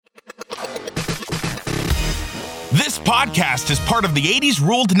This podcast is part of the 80s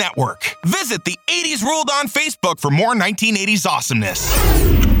Ruled Network. Visit the 80s Ruled on Facebook for more 1980s awesomeness.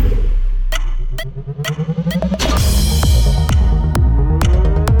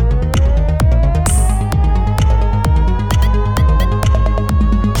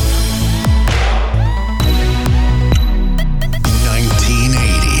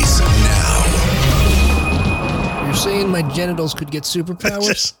 Saying my genitals could get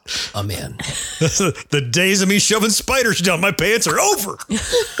superpowers? I'm in. The days of me shoving spiders down my pants are over.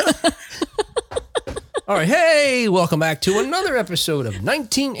 All right. Hey, welcome back to another episode of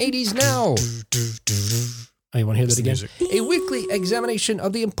 1980s Now. Oh, you want to hear that again? A weekly examination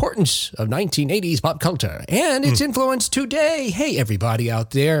of the importance of 1980s pop culture and its influence today. Hey, everybody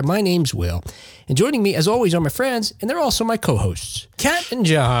out there. My name's Will. And joining me, as always, are my friends, and they're also my co-hosts, Kat and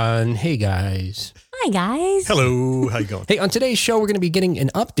John. Hey, guys. Hi, guys. Hello. How you going? Hey, on today's show, we're going to be getting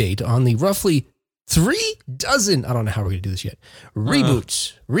an update on the roughly 3 dozen, I don't know how we're going to do this yet,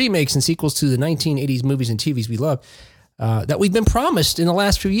 reboots, remakes, and sequels to the 1980s movies and TVs we love that we've been promised in the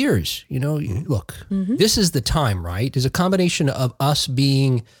last few years. You know, look, this is the time, right? There's a combination of us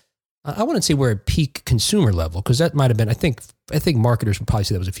being, I wouldn't say we're at peak consumer level, because that might have been, I think marketers would probably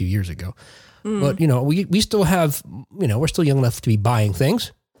say that was a few years ago. But, you know, we still have, you know, we're still young enough to be buying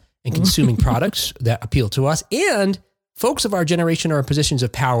things and consuming products that appeal to us. And folks of our generation are in positions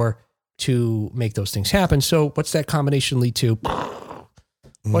of power to make those things happen. So what's that combination lead to? A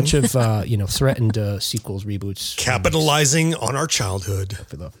bunch of, threatened sequels, reboots. Capitalizing on our childhood.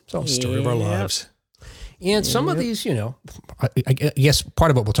 So, story of our lives. And some of these, you know, I guess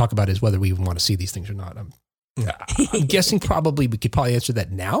part of what we'll talk about is whether we even want to see these things or not. I'm guessing probably we could probably answer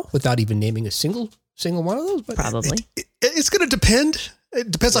that now without even naming a single one of those. But probably. It's going to depend. It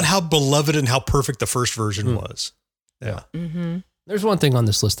depends on how beloved and how perfect the first version was. Yeah. Mm-hmm. There's one thing on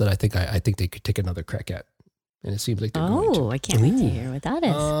this list that I think they could take another crack at. And it seems like they're going to. I can't wait to hear what that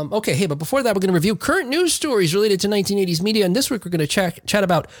is. Okay, hey, but before that, we're going to review current news stories related to 1980s media. And this week, we're going to chat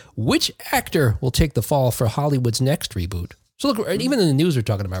about which actor will take the fall for Hollywood's next reboot. So look, even in the news, we're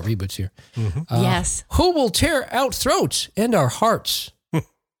talking about reboots here. Yes. Who will tear out throats and our hearts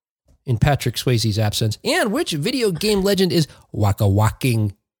in Patrick Swayze's absence? And which video game legend is waka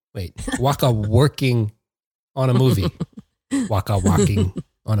working on a movie? Waka working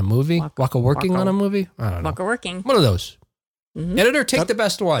on a movie? Waka working on a movie? I don't know. Waka working. One of those. Editor, take the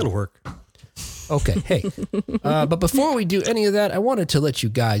best one. It'll work. Okay, hey. But before we do any of that, I wanted to let you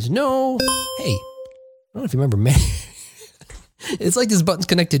guys know, hey, I don't know if you remember, man. It's like this button's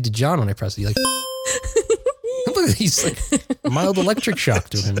connected to John when I press it. Like, look at these like mild electric shock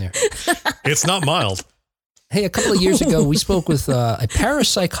to him there. It's not mild. Hey, a couple of years ago, we spoke with a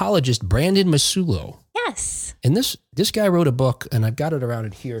parapsychologist, Brandon Masulo. Yes. And this guy wrote a book, and I've got it around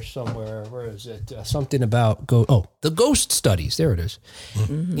in here somewhere. Where is it? Something about the ghost studies. There it is.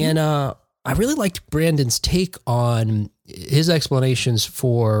 And I really liked Brandon's take on his explanations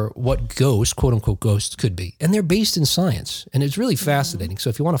for what ghosts, quote unquote ghosts, could be. And they're based in science. And it's really fascinating. So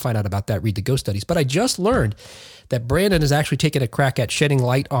if you want to find out about that, read the ghost studies. But I just learned that Brandon has actually taken a crack at shedding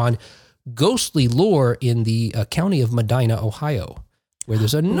light on ghostly lore in the county of Medina, Ohio, where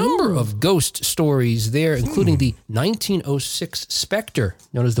there's a number of ghost stories there, including the 1906 specter,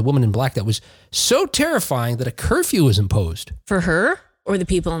 known as the Woman in Black, that was so terrifying that a curfew was imposed. For her or the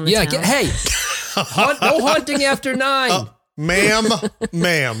people in the town? Hey, no hunting after 9. Ma'am,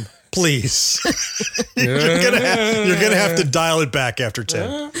 please. You're gonna have to dial it back after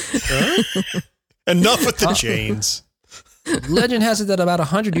 10. Enough with the chains. Legend has it that about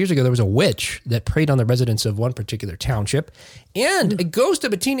 100 years ago, there was a witch that preyed on the residents of one particular township, and a ghost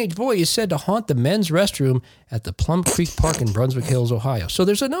of a teenage boy is said to haunt the men's restroom at the Plum Creek Park in Brunswick Hills, Ohio. So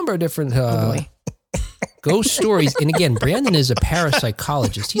there's a number of different ghost stories. And again, Brandon is a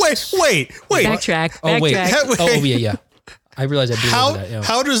parapsychologist. Wait. Backtrack. Yeah. I realized I did that. Yeah.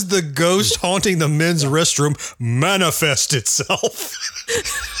 How does the ghost haunting the men's restroom manifest itself?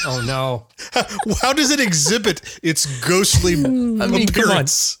 Oh, no. How does it exhibit its ghostly appearance? Come on.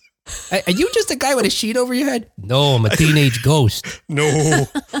 Are you just a guy with a sheet over your head? No, I'm a teenage ghost. No,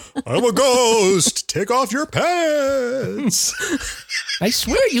 I'm a ghost. Take off your pants. I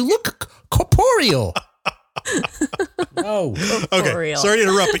swear you look corporeal. No. Okay, sorry to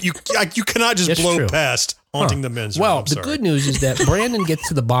interrupt, but you cannot just blow past haunting the men's room. Well, the good news is that Brandon gets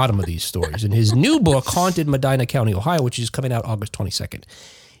to the bottom of these stories in his new book, Haunted Medina County, Ohio, which is coming out August 22nd.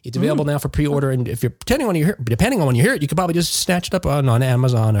 It's available now for pre-order, and if you're depending on when you hear it, you can probably just snatch it up on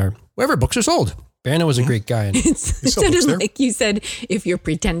Amazon or wherever books are sold. Brando was a great guy. And It still sounded works there. like you said, if you're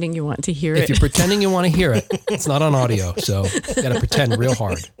pretending you want to hear if it. you're pretending you want to hear it, it's not on audio. So you got to pretend real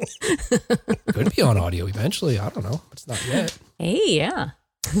hard. Could be on audio eventually. I don't know. It's not yet. Hey, yeah.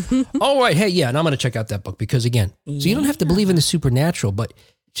 Oh, right. Hey, yeah. And I'm going to check out that book because, again, so you don't have to believe in the supernatural, but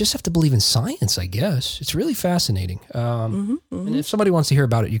you just have to believe in science, I guess. It's really fascinating. And if somebody wants to hear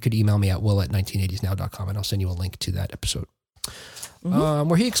about it, you could email me at will@1980snow.com and I'll send you a link to that episode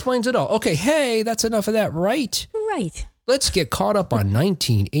where he explains it all. Okay. Hey, that's enough of that, right? Right. Let's get caught up on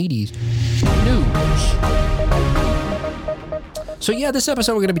 1980s news. So yeah, this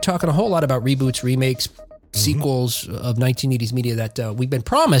episode we're going to be talking a whole lot about reboots, remakes, sequels of 1980s media that we've been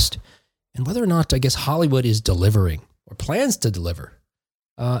promised, and whether or not, I guess, Hollywood is delivering or plans to deliver.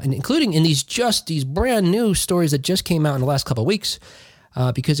 And including in these brand new stories that just came out in the last couple of weeks,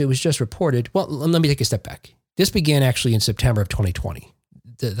 because it was just reported. Well, let me take a step back. This began actually in September of 2020.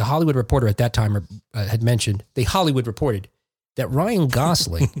 The Hollywood Reporter at that time had mentioned, they Hollywood reported that Ryan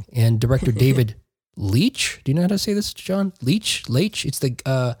Gosling and director David Leitch, do you know how to say this, John? Leitch? It's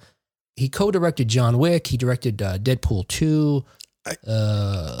he co-directed John Wick. He directed Deadpool 2.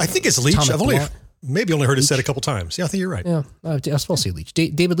 I think it's Leitch. I've only heard it said a couple times. Yeah, I think you're right. Yeah, I was supposed to say Leitch.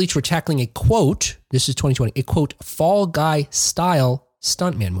 David Leitch were tackling a quote, this is 2020, a quote, Fall Guy style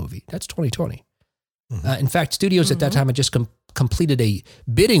stuntman movie. That's 2020. In fact, studios at that time had just completed a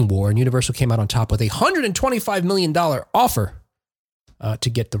bidding war, and Universal came out on top with a $125 million offer to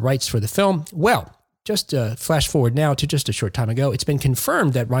get the rights for the film. Well, just flash forward now to just a short time ago, it's been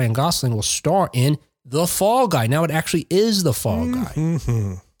confirmed that Ryan Gosling will star in The Fall Guy. Now it actually is The Fall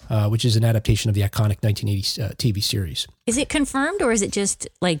Guy, which is an adaptation of the iconic 1980s TV series. Is it confirmed or is it just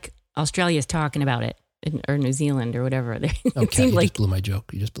like Australia's talking about it or New Zealand or whatever? It Okay, seemed you like, just blew my joke.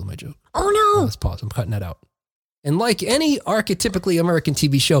 You just blew my joke. oh no. Let's pause. I'm cutting that out. And like any archetypically American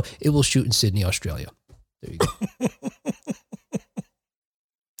TV show, it will shoot in Sydney, Australia. There you go.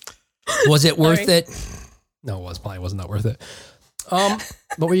 Was it worth it? No, it probably wasn't that worth it.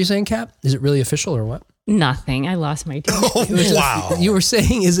 What were you saying, Cap? Is it really official or what? Nothing. I lost my tone. Wow. You were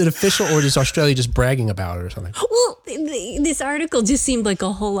saying, is it official or is Australia just bragging about it or something? Well, this article just seemed like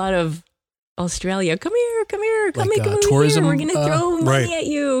a whole lot of Australia. Come here, come Like, make a movie tourism, here. We're going to throw money right. at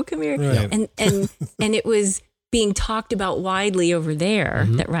you. Come here. Right. And it was being talked about widely over there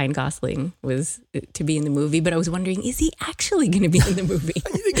that Ryan Gosling was to be in the movie. But I was wondering, is he actually going to be in the movie?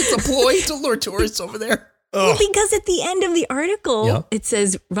 You think it's a ploy to lure tourists over there? Well, because at the end of the article, Yeah. it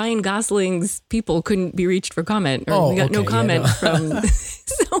says Ryan Gosling's people couldn't be reached for comment, or Oh, we got no okay, yeah, comment no. from.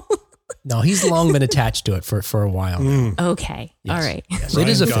 So, No, he's long been attached to it for a while now. okay, Yes. all right. Yes, it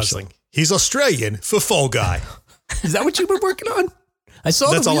is Ryan official. Gosling. He's Australian for Fall Guy. Is that what you've been working on? I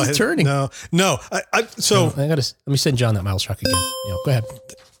saw That's the all I wheels had. turning. No. So I gotta let me send John that Miles truck again. Go ahead.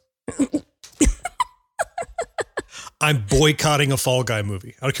 I'm boycotting a Fall Guy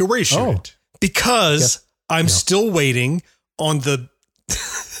movie. I don't care where you shoot Oh. it. Because I'm still waiting on the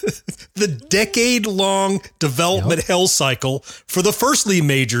decade-long development hell cycle for the first Lee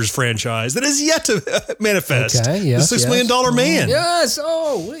Majors franchise that is yet to manifest. Okay, yes, the $6 yes. million Man. Yes.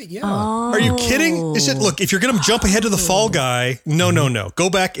 Oh, wait, yeah. Are you kidding? Look, if you're going to jump ahead to the Fall Guy, no. Go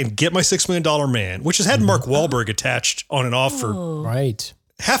back and get my $6 million Man, which has had Mark Wahlberg attached on and off for Right.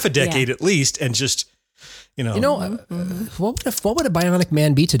 half a decade at least, and just, What would a Bionic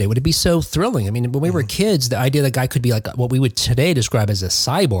Man be today? Would it be so thrilling? I mean, when we were kids, the idea that a guy could be like what we would today describe as a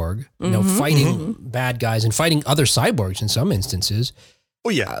cyborg, fighting bad guys and fighting other cyborgs in some instances.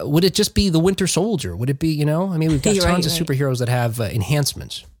 well, yeah. Would it just be the Winter Soldier? Would it be, I mean, we've got You're tons right, of superheroes that have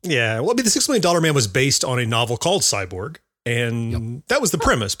enhancements. Yeah. Well, I mean, the $6 Million Man was based on a novel called Cyborg. And that was the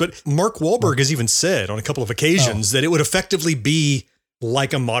premise. But Mark Wahlberg has even said on a couple of occasions that it would effectively be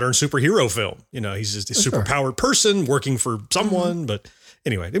like a modern superhero film. He's just a superpowered person working for someone. But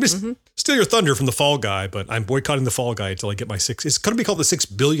anyway, it was steal your thunder from the Fall Guy, but I'm boycotting the Fall Guy until I get my it's going to be called the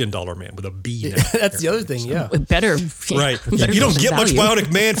 $6 billion Man with a B now. That's the other thing, yeah. With better, Right. better You don't get much value.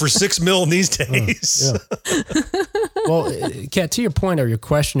 Bionic Man for $6 million these days. Well, Kat, to your point or your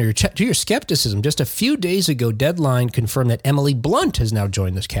question or to your skepticism, just a few days ago, Deadline confirmed that Emily Blunt has now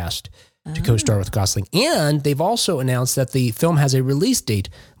joined this cast to co-star with Gosling. And they've also announced that the film has a release date,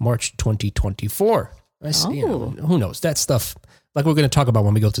 March 2024. Who knows? That stuff, like we're going to talk about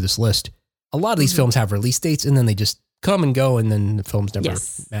when we go through this list, a lot of these films have release dates and then they just come and go and then the films never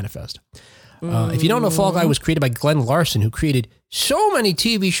manifest. If you don't know, Fall Guy was created by Glenn Larson, who created so many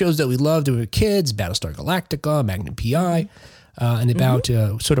TV shows that we loved when we were kids, Battlestar Galactica, Magnum P.I., and about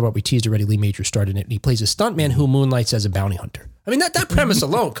sort of what we teased already, Lee Majors starred in it. And he plays a stuntman who moonlights as a bounty hunter. I mean, that premise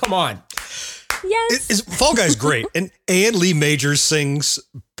alone, come on. Yes. Fall Guy's great. And Lee Majors sings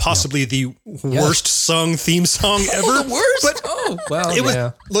possibly the worst sung theme song ever. The worst? But well, it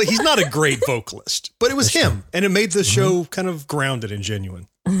was, look, he's not a great vocalist, but it was him. And it made the show kind of grounded and genuine.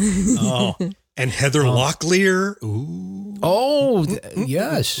 And Heather Locklear. Ooh. Oh,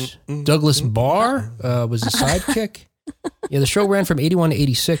 yes. Douglas Barr was a sidekick. Yeah, the show ran from 81 to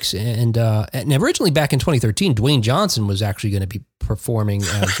 86. And originally back in 2013, Dwayne Johnson was actually going to be performing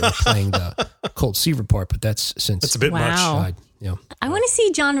as playing the Colt Seaver part, but that's a bit much. Yeah. I want to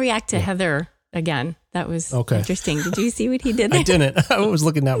see John react to Heather again. That was interesting. Did you see what he did there? I didn't. I was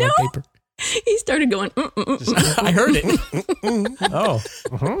looking at my paper. He started going, I heard it.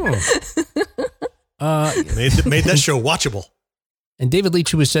 Made that show watchable. And David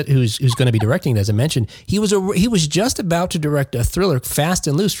Leitch, who's going to be directing it, as I mentioned, he was just about to direct a thriller, Fast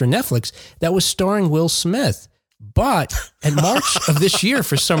and Loose, for Netflix that was starring Will Smith. But in March of this year,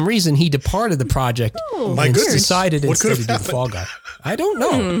 for some reason, he departed the project and decided instead to do The Fall Guy. I don't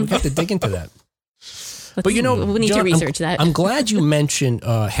know. We have to dig into that. But we need to research that. I'm glad you mentioned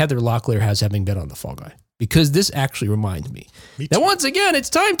Heather Locklear as having been on The Fall Guy, because this actually reminds me. Now, once again,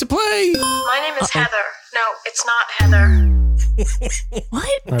 it's time to play. My name is Heather. No, it's not Heather.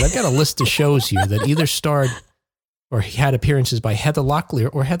 What? All right, I've got a list of shows here that either starred or had appearances by Heather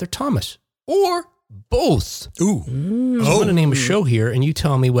Locklear or Heather Thomas, or both. Ooh. I'm going to name a show here, and you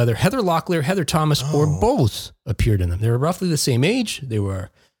tell me whether Heather Locklear, Heather Thomas, or both appeared in them. They were roughly the same age. They were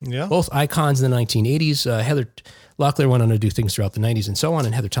both icons in the 1980s. Heather Locklear went on to do things throughout the 90s and so on,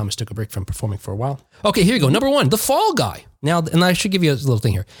 and Heather Thomas took a break from performing for a while. Okay, here you go. Number one, The Fall Guy. Now, and I should give you a little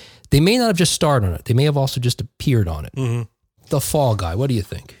thing here. They may not have just starred on it. They may have also just appeared on it. Mm-hmm. The Fall Guy. What do you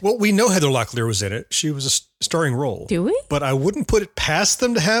think? Well, we know Heather Locklear was in it. She was a starring role. Do we? But I wouldn't put it past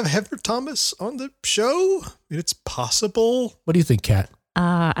them to have Heather Thomas on the show. I mean, it's possible. What do you think, Kat?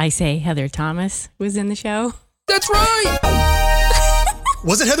 I say Heather Thomas was in the show. That's right.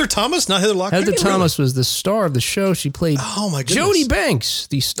 Was it Heather Thomas, not Heather Locklear? Heather Thomas was the star of the show. She played Jody Banks,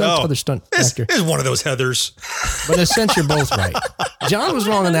 the other stunt actor. It's one of those Heathers. But in a sense, you're both right. John was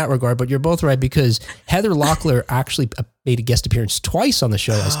wrong in that regard, but you're both right, because Heather Locklear actually made a guest appearance twice on the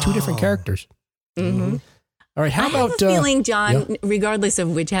show as two different characters. Mm-hmm. All right, how about... I have a feeling, John, regardless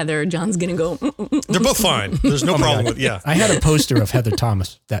of which Heather, John's going to go... They're both fine. There's no problem with I had a poster of Heather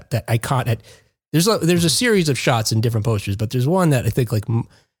Thomas that I caught at... There's a series of shots in different posters, but there's one that I think like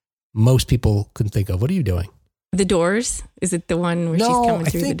most people couldn't think of. What are you doing? The Doors? Is it the one where she's coming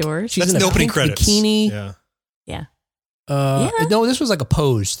through the doors? She's in the opening pink credits. Bikini. Yeah. No, this was like a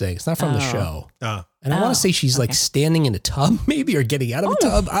pose thing. It's not from the show. And I want to say she's like standing in a tub, maybe, or getting out of a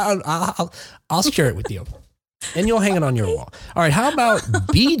tub. I'll share it with you, and you'll hang it on your wall. All right. How about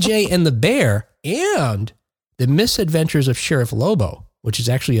BJ and the Bear and The Misadventures of Sheriff Lobo, which is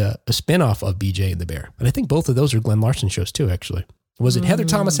actually a spinoff of BJ and the Bear. And I think both of those are Glenn Larson shows too, actually. Was it Heather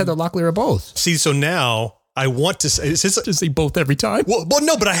Thomas, Heather Locklear, or both? See, so now I want to say... Just say both every time? Well,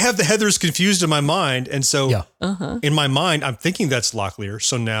 no, but I have the Heathers confused in my mind. And so in my mind, I'm thinking that's Locklear.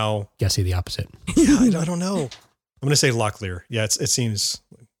 So now... Yeah, say the opposite. Yeah, I don't know. I'm going to say Locklear. Yeah, it seems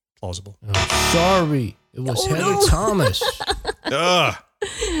plausible. Oh, sorry. It was Heather Thomas.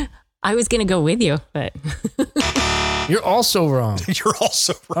 I was going to go with you, but... You're also wrong. You're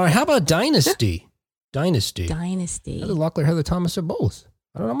also wrong. All right, how about Dynasty? Dynasty. Heather Locklear, Heather Thomas, or both?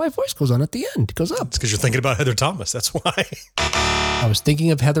 I don't know. My voice goes on at the end. It goes up. It's because you're thinking about Heather Thomas. That's why. I was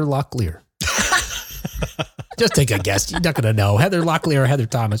thinking of Heather Locklear. Just take a guess. You're not going to know. Heather Locklear or Heather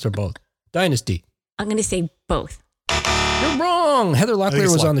Thomas, or both? Dynasty. I'm going to say both. You're wrong. Heather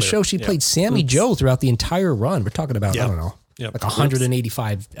Locklear was on the show. She played Sammy Joe throughout the entire run. We're talking about, I don't know. Like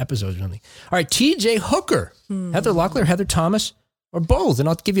 185 episodes or something. All right, TJ Hooker. Heather Locklear, Heather Thomas, or both. And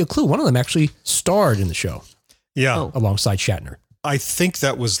I'll give you a clue. One of them actually starred in the show. Yeah. Alongside Shatner. I think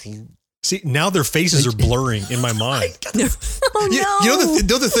that was... See, now their faces are blurring in my mind. No. You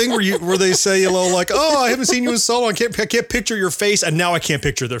know the thing where they say, like, I haven't seen you in so long. I can't picture your face. And now I can't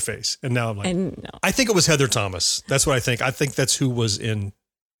picture their face. And now I'm like... I think it was Heather Thomas. That's what I think. I think that's who was in...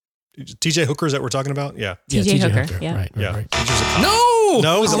 TJ Hooker, is that what we're talking about? Yeah. TJ Hooker. Yeah. Right.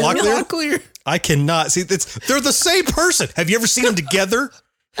 No, is it Locklear? I cannot see. They're the same person. Have you ever seen them together?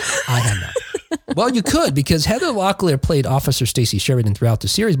 I have not. Well, you could, because Heather Locklear played Officer Stacey Sheridan throughout the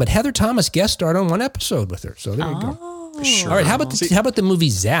series, but Heather Thomas guest starred on one episode with her. So there you go. Sure. All right. How about the movie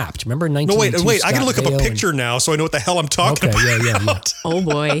Zapped? Remember 1982? No, wait. I got to look up a picture now so I know what the hell I'm talking about. Yeah. Oh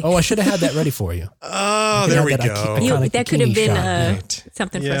boy. Oh, I should have had that ready for you. Oh, there we go. That could have been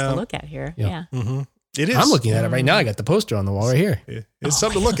something for us to look at here. Yeah. Mm-hmm. It is. I'm looking at it right now. I got the poster on the wall right here. It's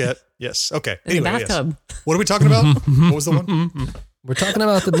something to look at. Yes. Okay. In the bathtub. Yes. What are we talking about? What was the one? We're talking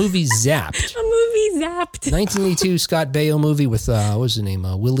about the movie Zapped. A movie zapped. 1982 Scott Baio movie with, what was his name?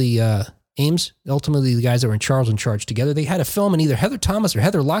 Willie Ames. Ultimately, the guys that were in charge together. They had a film and either Heather Thomas or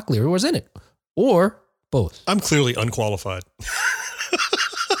Heather Locklear was in it. Or both. I'm clearly unqualified.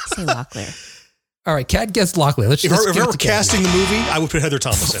 Say Locklear. All right, Kat gets Locklear. Let's If give I it were to Kat. casting the movie, I would put Heather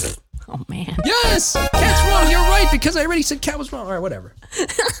Thomas in it. Oh, man. Yes! Kat's wrong. You're right because I already said Kat was wrong. All right, whatever.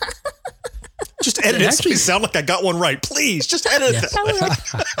 Just edit it so Actually- it sound like I got one right. Please, just edit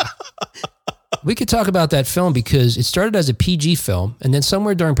that. We could talk about that film because it started as a PG film, and then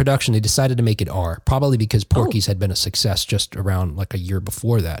somewhere during production, they decided to make it R, probably because Porky's had been a success just around like a year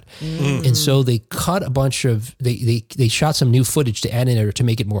before that. And so they cut a bunch of, they shot some new footage to add in there to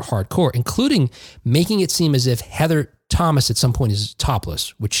make it more hardcore, including making it seem as if Heather Thomas at some point is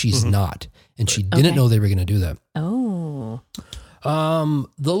topless, which she's not. And she didn't know they were going to do that. Oh.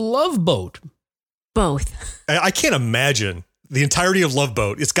 The Love Boat. Both. I can't imagine the entirety of Love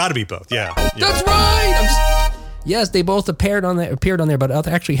Boat. It's got to be both. Yeah. That's right. Yes, they both appeared on there, but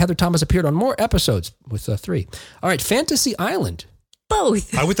actually Heather Thomas appeared on more episodes with 3. All right, Fantasy Island.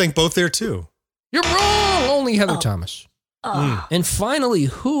 Both. I would think both there too. You're wrong. Only Heather Thomas. And finally,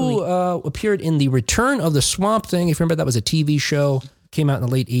 who appeared in The Return of the Swamp Thing? If you remember, that was a TV show. Came out in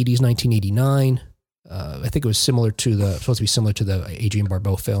the late 80s, 1989. I think it was supposed to be similar to the Adrienne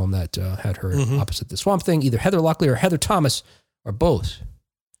Barbeau film that had her opposite the Swamp Thing. Either Heather Locklear or Heather Thomas, or both.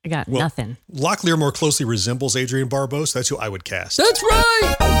 I got nothing. Locklear more closely resembles Adrienne Barbeau, so that's who I would cast. That's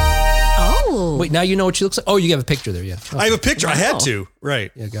right. Oh. Wait, now you know what she looks like? Oh, you have a picture there, yeah. I have a picture. I Wow. had to.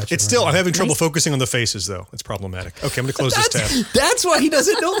 Right. Yeah, gotcha. It's still, I'm having trouble focusing on the faces, though. It's problematic. Okay, I'm going to close this tab. That's why he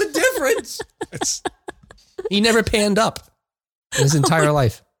doesn't know the difference. It's, He never panned up in his entire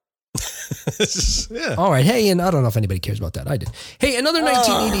life. yeah. All right. Hey, and I don't know if anybody cares about that. I did. Hey, another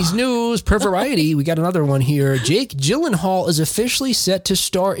 1980s news per Variety. We got another one here. Jake Gyllenhaal is officially set to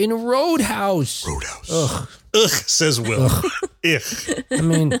star in Roadhouse. Ugh, says Will. Ugh. I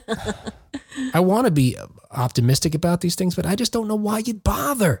mean, I want to be optimistic about these things, but I just don't know why you'd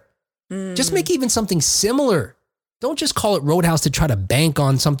bother. Just make even something similar. Don't just call it Roadhouse to try to bank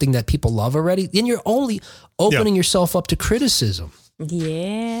on something that people love already. Then you're only opening yourself up to criticism.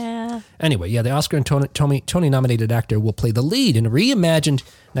 Yeah. Anyway, yeah, the Oscar and Tony nominated actor will play the lead in a reimagined.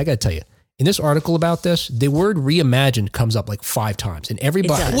 And I got to tell you, in this article about this, the word reimagined comes up like 5 times, and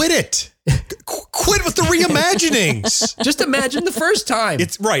everybody does. Quit it. Quit with the reimaginings. just imagine the first time.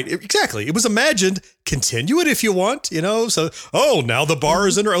 It's right. Exactly. It was imagined. Continue it if you want, So, now the bar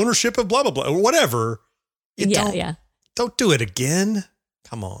is under ownership of blah, blah, blah, or whatever. Don't do it again.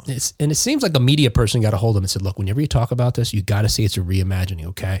 Come on. And it seems like a media person got a hold of him and said, look, whenever you talk about this, you got to say it's a reimagining,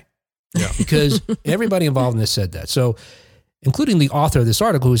 okay? Yeah. Because everybody involved in this said that. So, including the author of this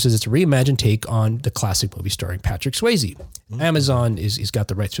article who says it's a reimagined take on the classic movie starring Patrick Swayze. Amazon he's got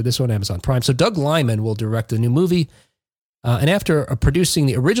the rights for this one, Amazon Prime. So Doug Liman will direct the new movie. And after producing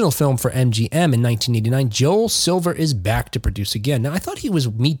the original film for MGM in 1989, Joel Silver is back to produce again. Now, I thought he was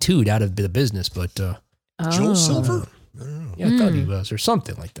Me Too'd out of the business, but... Joel Silver? Yeah, I thought he was, or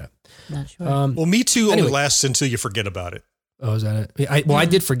something like that. Not sure. Well, Me Too Anyway. only lasts until you forget about it. Oh, is that it? I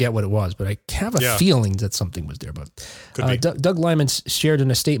did forget what it was, but I have a Yeah. feeling that something was there. But Could be. Doug Liman shared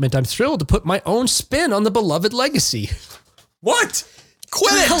in a statement, "I'm thrilled to put my own spin on the beloved legacy." What?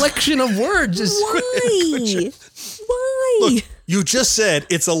 Quit A it. collection of words. Why? Why? Look, you just said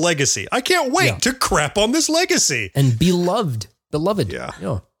it's a legacy. I can't wait Yeah. to crap on this legacy. And beloved. Yeah. You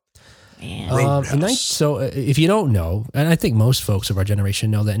know. Man. So if you don't know, and I think most folks of our generation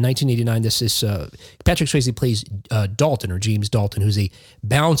know that in 1989, this is Patrick Swayze plays Dalton, or James Dalton, who's a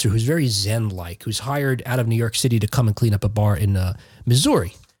bouncer who's very Zen-like, who's hired out of New York City to come and clean up a bar in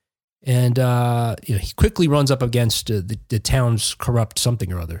Missouri. And he quickly runs up against the town's corrupt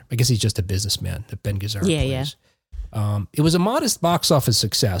something or other. I guess he's just a businessman that Ben Gazzara plays. It was a modest box office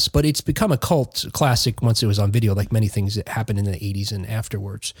success, but it's become a cult classic once it was on video, like many things that happened in the 80s and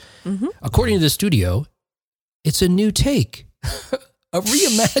afterwards. Mm-hmm. According to the studio, it's a new take, a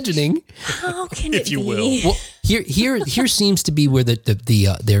reimagining. How can If it you be? will. Well, here seems to be where their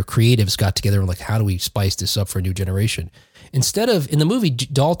creatives got together and like, how do we spice this up for a new generation? Instead of, in the movie,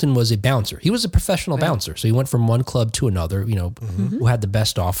 Dalton was a bouncer. He was a professional bouncer. So he went from one club to another, who had the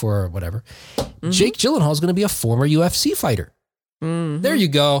best offer or whatever. Jake Gyllenhaal is going to be a former UFC fighter. There you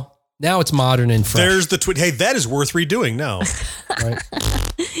go. Now it's modern and fresh. There's the tweet. Hey, that is worth redoing now. Right?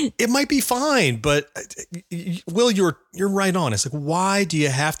 It might be fine, but Will, you're right on. It's like, why do you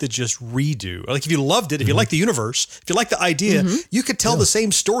have to just redo? Like, if you loved it, if you like the universe, if you like the idea, you could tell the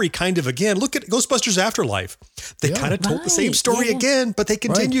same story kind of again. Look at Ghostbusters Afterlife. They kind of told the same story again, but they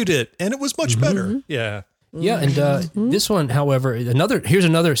continued it, and it was much better. Yeah. Yeah, and this one, however, here's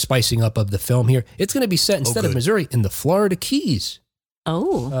another spicing up of the film here. It's going to be set instead of Missouri in the Florida Keys.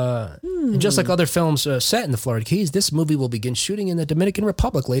 Oh. And just like other films set in the Florida Keys, this movie will begin shooting in the Dominican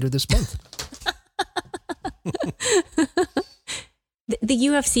Republic later this month. The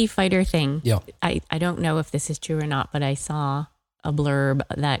UFC fighter thing. Yeah. I don't know if this is true or not, but I saw a blurb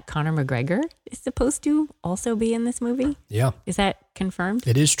that Conor McGregor is supposed to also be in this movie. Yeah. Is that confirmed?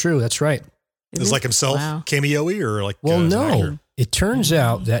 It is true. That's right. Is like himself cameo-y or like? Well, as an no. actor? It turns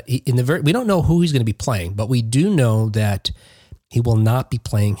out that we don't know who he's going to be playing, but we do know that he will not be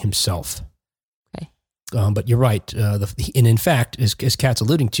playing himself. Okay. But you're right. And in fact, as Kat's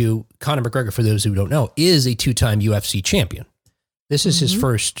alluding to, Conor McGregor, for those who don't know, is a 2-time UFC champion. This is his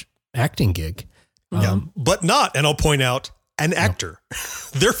first acting gig. But not, and I'll point out, an actor.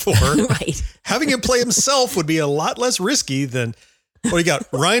 Therefore, having him play himself would be a lot less risky than, what you got?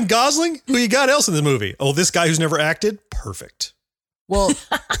 Ryan Gosling? Who you got else in the movie? Oh, this guy who's never acted? Perfect. Well,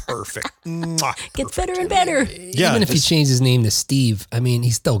 perfect. Mwah, gets better and better. Yeah, even if he changed his name to Steve, I mean,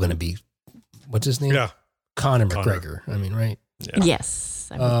 he's still going to be, what's his name? Yeah. Conor McGregor. I mean, right? Yeah. Yes,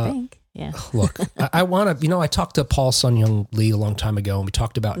 I would think. Yeah. Look, I want to, I talked to Paul Sun-Young Lee a long time ago, and we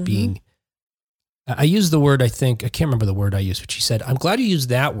talked about being, I used the word, I can't remember the word I used, but she said, I'm glad you used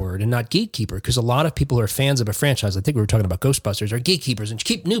that word and not gatekeeper, because a lot of people who are fans of a franchise, I think we were talking about Ghostbusters, are gatekeepers and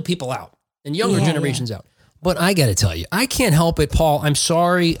keep new people out and younger generations out. But I got to tell you, I can't help it, Paul. I'm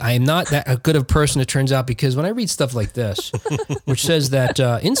sorry. I am not that good of a person, it turns out, because when I read stuff like this, which says that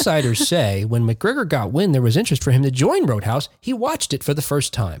insiders say when McGregor got wind there was interest for him to join Roadhouse, he watched it for the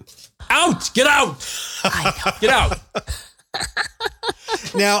first time. Out! Get out! Get out!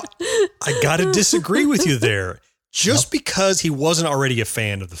 Now, I got to disagree with you there. Just because he wasn't already a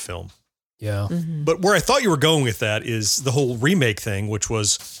fan of the film. Yeah. But where I thought you were going with that is the whole remake thing, which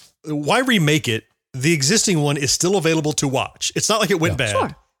was, why remake it? The existing one is still available to watch. It's not like it went bad. Sure.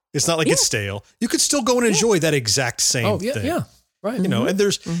 It's not like it's stale. You could still go and enjoy that exact same thing. Yeah. Right. And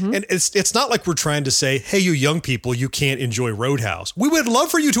there's, and it's not like we're trying to say, hey, you young people, you can't enjoy Roadhouse. We would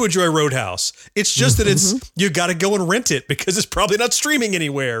love for you to enjoy Roadhouse. It's just that you got to go and rent it because it's probably not streaming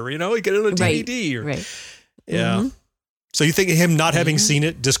anywhere. You get it on a DVD. Right. Yeah. So you think him not having seen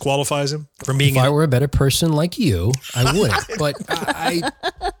it disqualifies him from being? If I were a better person like you, I would. But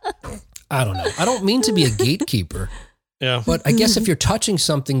I don't know. I don't mean to be a gatekeeper. Yeah. But I guess if you're touching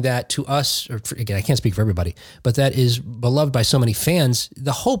something that to us, again, I can't speak for everybody, but that is beloved by so many fans,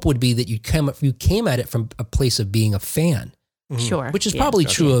 the hope would be that you came at it from a place of being a fan. Sure. Which is probably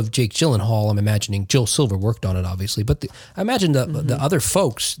true of Jake Gyllenhaal. I'm imagining Joel Silver worked on it, obviously. But I imagine the other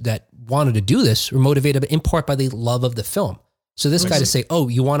folks that wanted to do this were motivated in part by the love of the film. So this guy to say, oh,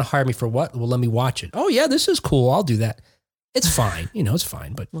 you want to hire me for what? Well, let me watch it. Oh, yeah, this is cool. I'll do that. It's fine. It's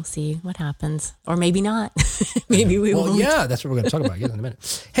fine. But we'll see what happens. Or maybe not. Maybe we won't. Yeah, that's what we're going to talk about in a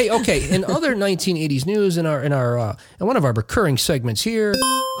minute. Hey, okay. In other 1980s news, in one of our recurring segments here.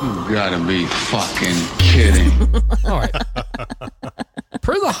 You gotta be fucking kidding. All right.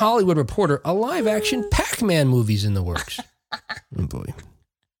 Per the Hollywood Reporter, a live-action Pac-Man movie's in the works. Oh, boy.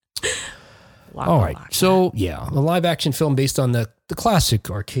 All right. So, yeah, a live-action film based on the classic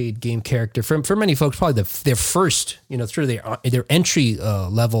arcade game character. For many folks, probably their first, through their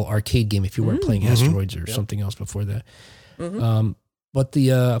entry-level arcade game, if you weren't playing Asteroids or something else before that. But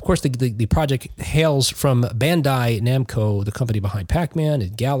of course, the project hails from Bandai Namco, the company behind Pac-Man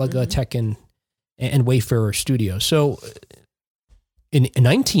and Galaga, Tekken, and Wayfarer Studios. So in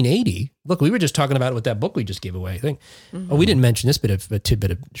 1980, look, we were just talking about it with that book we just gave away, I think. Oh, we didn't mention this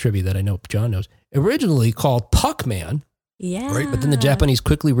tidbit of trivia that I know John knows. Originally called Puck-Man. Yeah. Right. But then the Japanese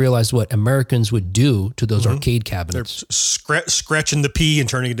quickly realized what Americans would do to those arcade cabinets. They're scratching the P and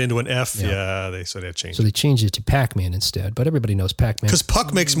turning it into an F. Yeah, they changed So they changed it to Pac-Man instead. But everybody knows Pac-Man. Because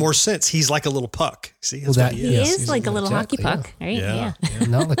Puck makes more sense. He's like a little puck. See, that's what he is like a little hockey puck, right? Yeah.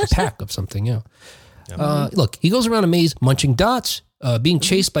 Not like a pack of something, look, he goes around a maze munching dots, being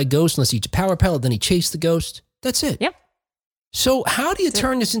chased by ghosts unless he eats a power pellet, then he chased the ghost. That's it. Yep. So how do you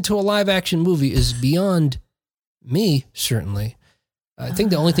turn this into a live action movie is beyond me, certainly. I think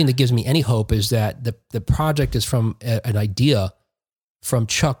the only thing that gives me any hope is that the project is from an idea from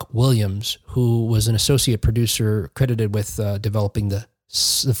Chuck Williams, who was an associate producer credited with developing the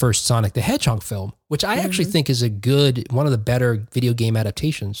first Sonic the Hedgehog film, which I actually think is one of the better video game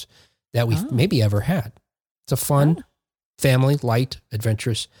adaptations that we've maybe ever had. It's a fun, family, light,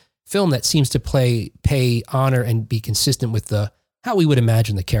 adventurous film that seems to pay honor and be consistent with how we would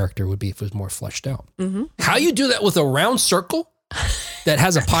imagine the character would be if it was more fleshed out. How you do that with a round circle that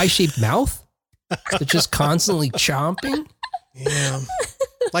has a pie-shaped mouth that's just constantly chomping? Yeah.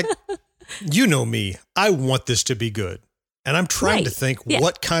 Like you know me. I want this to be good. And I'm trying to think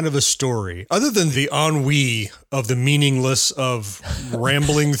what kind of a story, other than the ennui of the meaningless of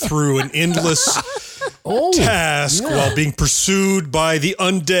rambling through an endless task while being pursued by the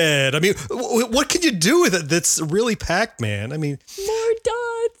undead. I mean, what can you do with it that's really Pac-Man? I mean, more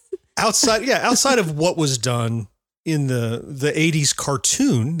dots. Outside of what was done in the 80s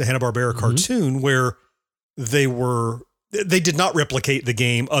cartoon, the Hanna-Barbera cartoon, where they did not replicate the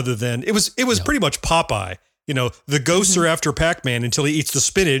game other than it was pretty much Popeye. You know, the ghosts are after Pac-Man until he eats the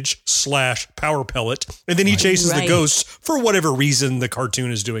spinach / power pellet, and then he chases the ghosts for whatever reason the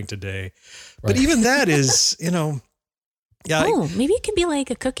cartoon is doing today. But even that is, you know, maybe it could be like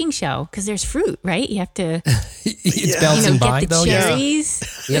a cooking show because there's fruit, right? You have to it's bouncing by, get the though.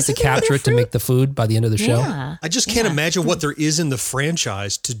 Cherries. You have to capture it to make the food by the end of the show. Yeah. I just can't imagine what there is in the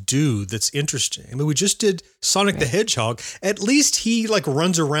franchise to do that's interesting. I mean, we just did Sonic the Hedgehog. At least he like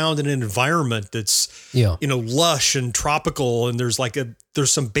runs around in an environment that's, you know, lush and tropical, and there's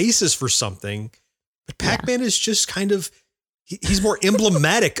some basis for something. But Pac-Man is just kind of, he's more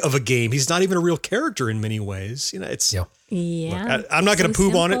emblematic of a game. He's not even a real character in many ways. You know, it's look, I'm not going to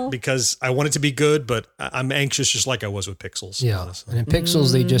poop on it because I want it to be good, but I'm anxious just like I was with Pixels. Yeah. Honestly. And in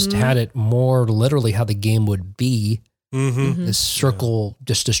Pixels, they just had it more literally how the game would be. This circle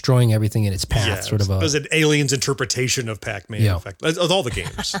just destroying everything in its path. It was an alien's interpretation of Pac-Man, in fact, of all the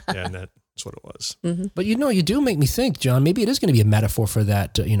games. and that's what it was. But you know, you do make me think, John, maybe it is going to be a metaphor for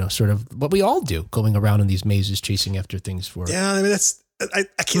that, you know, sort of what we all do, going around in these mazes, chasing after things for. Yeah, I mean, that's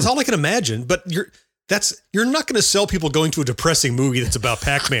all I can imagine, but you're not going to sell people going to a depressing movie that's about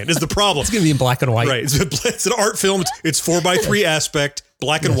Pac-Man is the problem. It's going to be in black and white. Right. It's an art film. It's 4:3 aspect,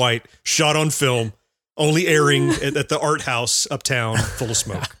 black and white, shot on film, only airing at the art house uptown, full of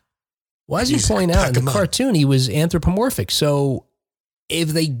smoke. Well, as you point out, in the cartoon, he was anthropomorphic. So if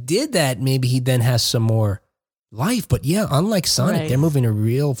they did that, maybe he then has some more life. But yeah, unlike Sonic, they're moving a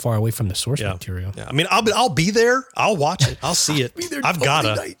real far away from the source material. Yeah. I mean, I'll be there. I'll watch it. I'll see it. I've got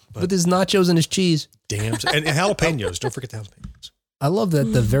to. With his nachos and his cheese. Damn. And jalapenos. Don't forget the jalapenos. I love that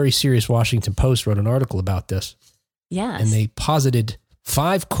the very serious Washington Post wrote an article about this. Yes. And they posited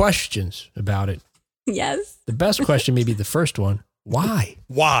 5 questions about it. Yes. The best question may be the first one. Why?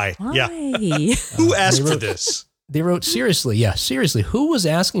 Why? Yeah. Who asked for this? They wrote, seriously, who was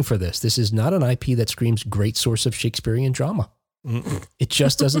asking for this? This is not an IP that screams great source of Shakespearean drama. It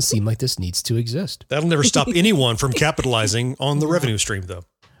just doesn't seem like this needs to exist. That'll never stop anyone from capitalizing on the revenue stream, though.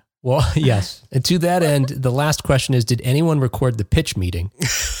 Well, yes. And to that end, the last question is, did anyone record the pitch meeting?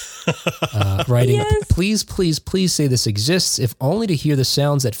 Writing, please say this exists, if only to hear the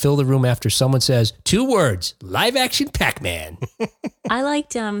sounds that fill the room after someone says 2 words, live action Pac-Man. I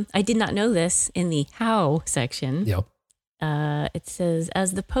liked, I did not know this in the how section. Yep. It says,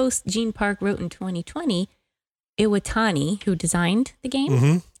 as the Post Gene Park wrote in 2020, Iwatani, who designed the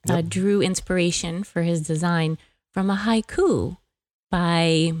game, drew inspiration for his design from a haiku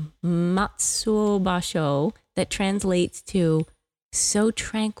by Matsuo Basho that translates to, so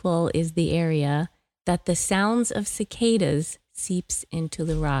tranquil is the area that the sounds of cicadas seeps into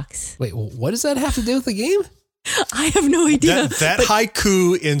the rocks. Wait, what does that have to do with the game? I have no idea. That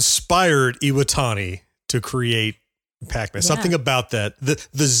haiku inspired Iwatani to create Pac-Man. Something about that.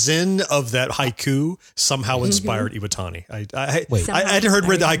 The zen of that haiku somehow inspired Iwatani. I hadn't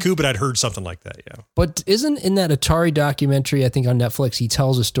read the haiku, but I'd heard something like that, yeah. But isn't in that Atari documentary, I think on Netflix, he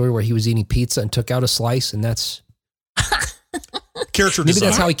tells a story where he was eating pizza and took out a slice, and that's... Character Maybe design.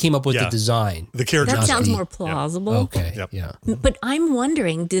 that's how he came up with the design. The character That design. sounds more plausible. Okay, yeah. But I'm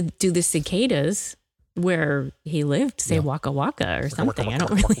wondering, do the cicadas where he lived say Waka Waka or something? I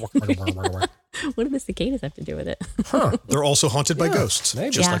don't really... What do the cicadas have to do with it? Huh. They're also haunted by ghosts, maybe.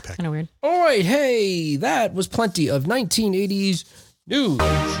 just like Pac-Man. Kind of weird. All right, hey, that was plenty of 1980s news.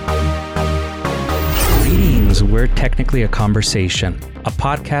 Greetings, we're Technically a Conversation, a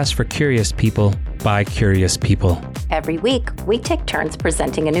podcast for curious people by curious people. Every week, we take turns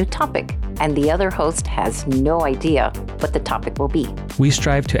presenting a new topic, and the other host has no idea what the topic will be. We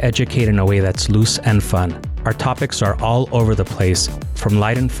strive to educate in a way that's loose and fun. Our topics are all over the place, from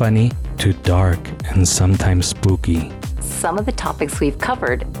light and funny to dark and sometimes spooky. Some of the topics we've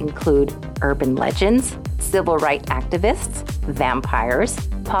covered include urban legends, civil rights activists, vampires,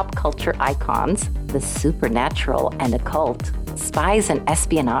 pop culture icons, the supernatural and occult, spies and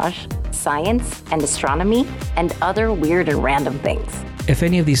espionage, science and astronomy, and other weird and random things. If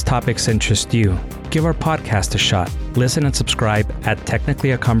any of these topics interest you, give our podcast a shot. Listen and subscribe at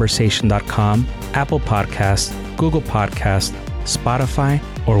technicallyaconversation.com, Apple Podcasts, Google Podcasts, Spotify,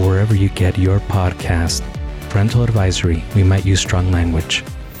 or wherever you get your podcast. Parental advisory, we might use strong language.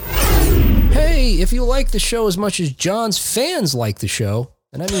 Hey, if you like the show as much as John's fans like the show,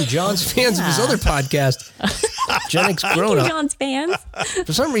 and I mean John's fans of his other podcast, Gen X Grown Up. John's fans.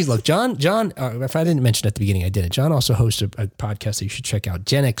 For some reason, look, John, if I didn't mention at the beginning, I didn't. John also hosts a podcast that you should check out,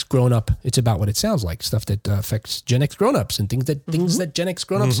 Gen X Grown Up. It's about what it sounds like, stuff that affects Gen X Grown Ups and things that Gen X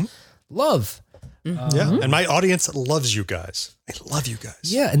Grown Ups love. Yeah, and my audience loves you guys. I love you guys.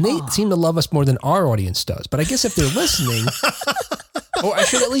 Yeah, and they seem to love us more than our audience does. But I guess if they're listening, or I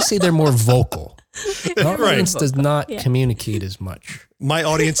should at least say they're more vocal. Our audience does not communicate as much. My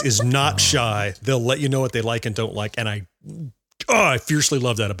audience is not shy. They'll let you know what they like and don't like, and I fiercely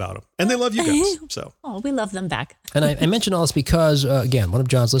love that about them. And they love you guys. So, we love them back. And I mention all this because, again, one of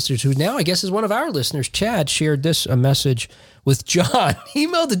John's listeners, who now I guess is one of our listeners, Chad, shared this a message with John. He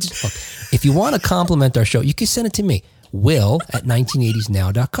emailed it. Look, if you want to compliment our show, you can send it to me,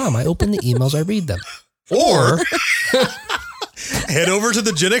 will@1980snow.com. I open the emails, I read them. Or head over to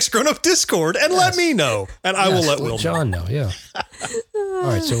the Gen X Grown Up Discord and let me know. And I will let Will John know. Yeah. All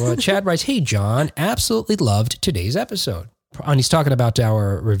right. So Chad writes, "Hey, John, absolutely loved today's episode." And he's talking about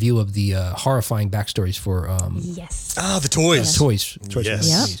our review of the horrifying backstories for yes. The toys. Toys.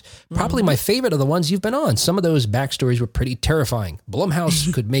 Yes. Probably my favorite of the ones you've been on. Some of those backstories were pretty terrifying.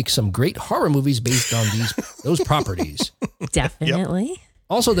 Blumhouse could make some great horror movies based on those properties. Definitely. Yep.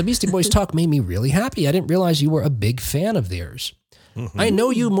 Also, the Beastie Boys talk made me really happy. I didn't realize you were a big fan of theirs. Mm-hmm. I know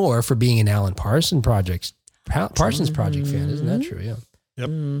you more for being an Alan Parsons Project fan. Isn't that true? Yeah. Yep.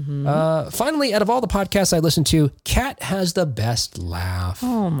 Mm-hmm. Finally, out of all the podcasts I listen to, Kat has the best laugh.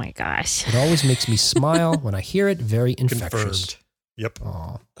 Oh my gosh. It always makes me smile when I hear it. Very infectious. Confirmed. Yep.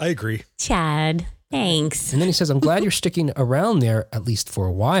 Aww. I agree. Chad, thanks. And then he says, "I'm glad you're sticking around there at least for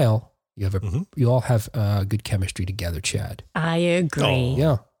a while. You all have good chemistry together, Chad." I agree. Oh.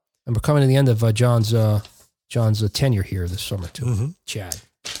 Yeah. And we're coming to the end of John's tenure here this summer too. Chad.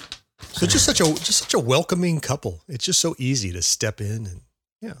 So just such a welcoming couple. It's just so easy to step in and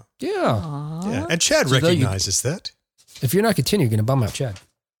yeah. Yeah. And Chad recognizes that. If you're not continuing, you're going to bum out Chad.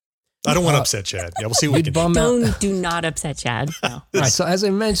 I don't want to upset Chad. Yeah, we'll see what we can do. Do not upset Chad. No. All right. So as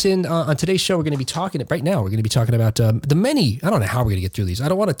I mentioned on today's show, we're going to be talking right now. We're going to be talking about the many. I don't know how we're going to get through these. I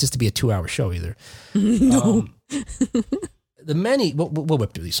don't want it just to be a 2-hour show either. No. The many. We'll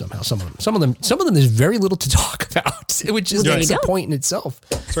whip through these somehow. Some of them. There's very little to talk about, which is a point in itself.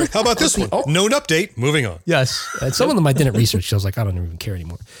 Sorry. How about this one? Known update. Moving on. Yes. And some of them I didn't research. So I was like, I don't even care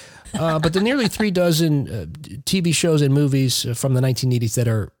anymore. But the nearly 36 TV shows and movies from the 1980s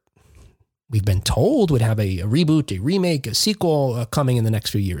that we've been told would have a reboot, a remake, a sequel coming in the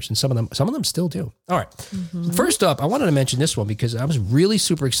next few years. And some of them still do. All right. Mm-hmm. First up, I wanted to mention this one because I was really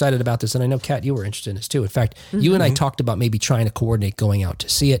super excited about this. And I know, Kat, you were interested in this too. In fact, you and I talked about maybe trying to coordinate going out to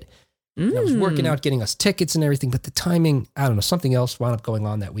see it. And I was working out getting us tickets and everything, but the timing, I don't know, something else wound up going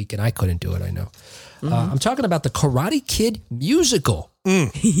on that week and I couldn't do it, I know. I'm talking about the Karate Kid musical.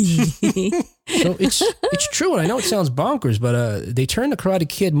 So it's true, and I know it sounds bonkers, but they turned the Karate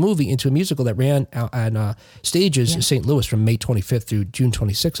Kid movie into a musical that ran out on stages in St. Louis from May 25th through June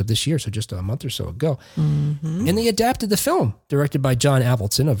 26th of this year, so just a month or so ago. Mm-hmm. And they adapted the film, directed by John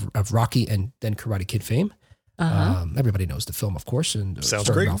Avildsen of Rocky and then Karate Kid fame. Everybody knows the film, of course, and sounds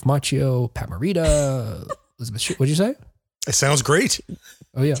great. Ralph Macchio, Pat Morita, Elizabeth. What'd you say? It sounds great.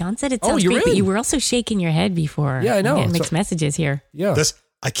 Oh yeah, John said it sounds great, but you were also shaking your head before. Yeah, I know. Getting mixed messages here. Yeah,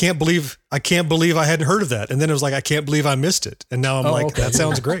 I can't believe I hadn't heard of that, and then it was like I can't believe I missed it, and now I'm that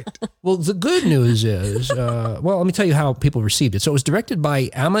sounds great. Well, the good news is, let me tell you how people received it. So it was directed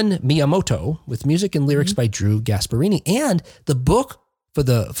by Amon Miyamoto with music and lyrics by Drew Gasparini, and the book for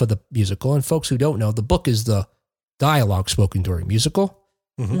the musical. And folks who don't know, the book is the dialogue spoken during musical.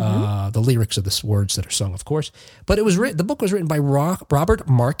 The lyrics of the words that are sung, of course. But the book was written by Robert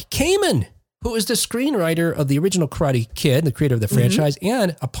Mark Kamen, who is the screenwriter of the original Karate Kid, the creator of the franchise,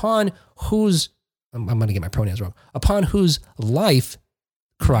 and upon whose, I'm going to get my pronouns wrong, upon whose life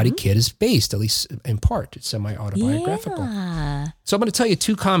Karate Kid is based, at least in part. It's semi-autobiographical. Yeah. So I'm going to tell you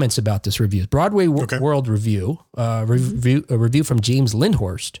 2 comments about this review. Broadway World Review, a review from James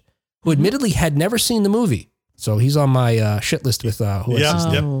Lindhorst, who admittedly had never seen the movie. So he's on my shit list with who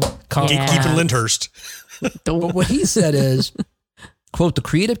Keeping Lyndhurst. But what he said is, quote, "The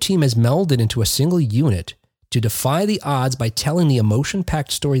creative team has melded into a single unit to defy the odds by telling the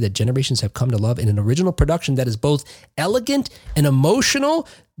emotion-packed story that generations have come to love in an original production that is both elegant and emotional.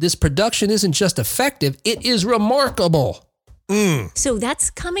 This production isn't just effective, it is remarkable." So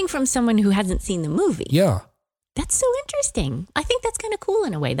that's coming from someone who hasn't seen the movie. Yeah. That's so interesting. I think that's kind of cool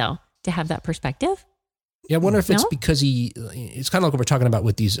in a way, though, to have that perspective. Yeah, I wonder if it's No? because it's kind of like what we're talking about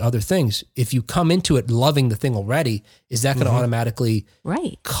with these other things. If you come into it loving the thing already, is that going to automatically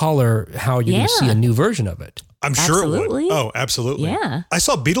Right. color how you're going to see Yeah. a new version of it? I'm sure it Absolutely. would. Oh, absolutely. Yeah. I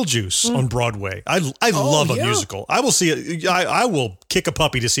saw Beetlejuice on Broadway. I love a yeah. musical. I will see it. I will kick a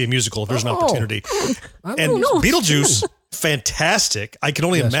puppy to see a musical if there's an opportunity. I And don't know. Beetlejuice, fantastic. I can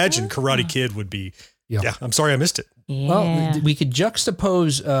only Yes. imagine Karate Kid would be. Yeah. Yeah. I'm sorry I missed it. Yeah. Well, we could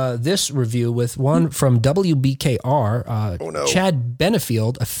juxtapose this review with one from WBKR. no. Chad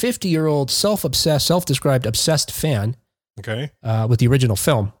Benefield, a 50-year-old self-obsessed, self-described obsessed fan Okay. with the original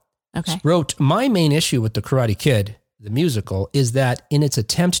film, Okay. wrote, "My main issue with The Karate Kid, the musical, is that in its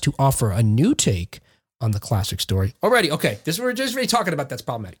attempt to offer a new take on the classic story." Already, okay, we're just really talking about that's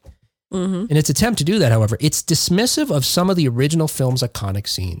problematic. Mm-hmm. In its attempt to do that, however, it's dismissive of some of the original film's iconic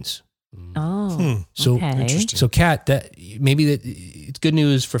scenes. Oh. So, Okay. so Kat, that maybe it's good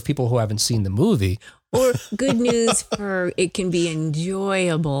news for people who haven't seen the movie. Or good news for it can be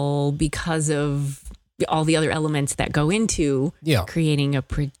enjoyable because of all the other elements that go into Yeah. creating a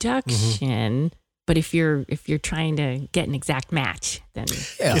production. But if you're trying to get an exact match, then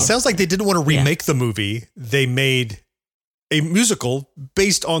Yeah. It sounds like they didn't want to remake the movie. They made a musical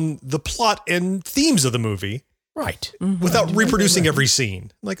based on the plot and themes of the movie Right. without reproducing every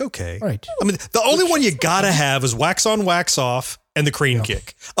scene. Like, okay. Right. I mean, the only one you gotta have is wax on, wax off, and the crane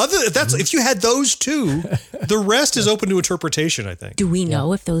kick. If you had those two, the rest is open to interpretation. I think. do we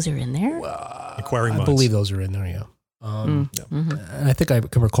know if those are in there? Inquiring I minds. believe those are in there, yeah. And I think I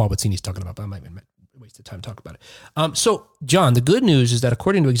can recall what scene he's talking about, but I might waste the time to talk about it. So, John, the good news is that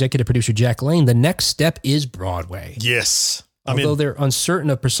according to executive producer Jack Lane, the next step is Broadway. Yes. Although they're uncertain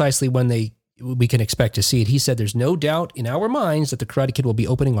of precisely when we can expect to see it, he said there's no doubt in our minds that The Karate Kid will be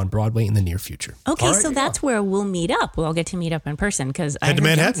opening on Broadway in the near future. Okay, All right, so that's where we'll meet up. We'll get to meet up in person because I Head to heard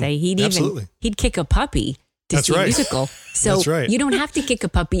John Manhattan. say Absolutely. he'd kick a puppy to That's see right. a musical. So That's right. you don't have to kick a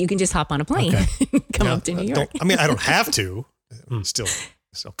puppy. You can just hop on a plane and come up to New York. I don't have to.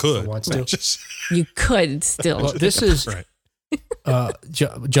 Still could. Wants to. Just- You could still. Well, this is right.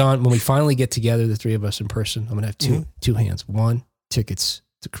 John. When we finally get together, the three of us in person, I'm gonna have two hands. One, tickets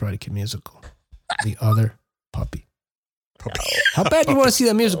to Karate Kid musical. The other, puppy. How bad do you want to see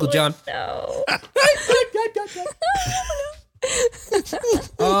that musical, John? No.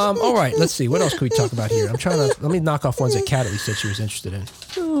 All right, let's see. What else could we talk about here? Let me knock off ones that Kat at least said she was interested in.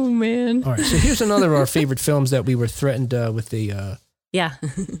 Oh man. All right, so here's another of our favorite films that we were threatened with Yeah.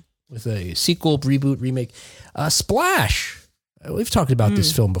 with a sequel, reboot, remake. Splash. We've talked about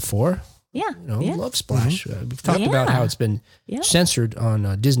this film before. Yeah. We Yeah. love Splash. We've talked about how it's been Yeah. censored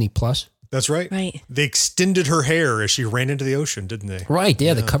on Disney Plus. That's right. Right. They extended her hair as she ran into the ocean, didn't they? Right,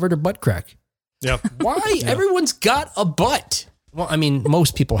 yeah, they covered her butt crack. Yeah. Why? Everyone's got a butt. Well, I mean,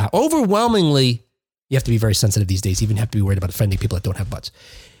 most people have. Overwhelmingly, you have to be very sensitive these days. You even have to be worried about offending people that don't have butts.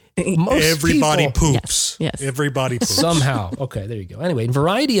 Most Everybody people- poops. Yes. Everybody poops. Somehow. Okay, there you go. Anyway, in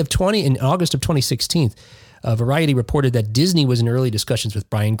August of 2016, Variety reported that Disney was in early discussions with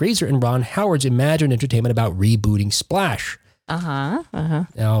Brian Grazer and Ron Howard's Imagine Entertainment about rebooting Splash.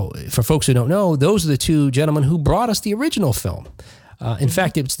 Now, for folks who don't know, those are the two gentlemen who brought us the original film. In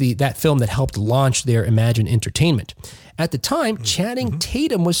fact, it's that film that helped launch their Imagine Entertainment. At the time, Channing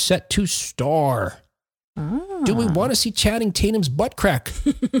Tatum was set to star. Do we want to see Channing Tatum's butt crack?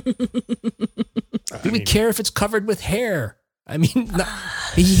 Do we care if it's covered with hair? I mean,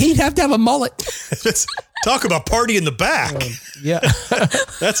 he'd have to have a mullet. Talk about party in the back. Yeah.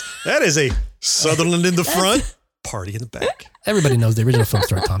 That is a Sutherland in the front, party in the back. Everybody knows the original film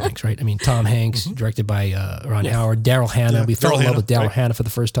starred Tom Hanks, right? I mean, Tom Hanks, directed by Ron Howard, Daryl Hannah. Yeah, We fell in Daryl love with Hannah, Daryl right. Hannah for the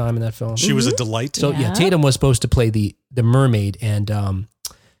first time in that film. She was a delight. So yeah, Tatum was supposed to play the mermaid, and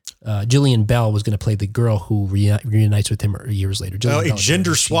Jillian Bell was going to play the girl who reunites with him years later. Jillian a Bell,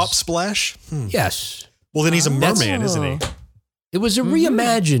 gender she's- swap Splash? Yes. Well, then he's a merman, isn't he? It was a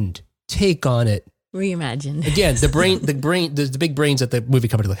reimagined take on it. Reimagine. Again, the big brains at the movie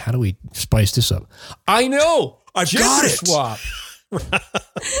company, like, how do we spice this up? I know. I've Gender got it. swap.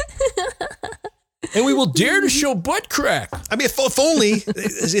 And we will dare to show butt crack. I mean, if only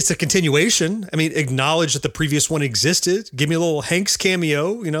it's a continuation. I mean, acknowledge that the previous one existed. Give me a little Hanks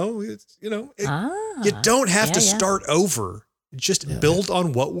cameo. You don't have to start over. Just build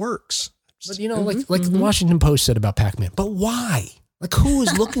on what works. But like the Washington Post said about Pac-Man. But why? Like, who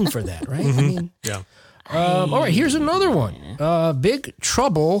is looking for that, right? I mean, Yeah. all right, here's another one. Big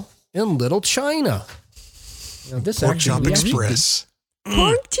Trouble in Little China. Now, this Pork actually- Chop we actually Express.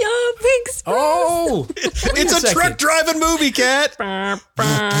 Pork Chop Express. Oh, It's a truck driving movie, Cat.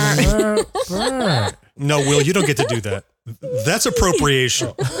 No, Will, you don't get to do that. That's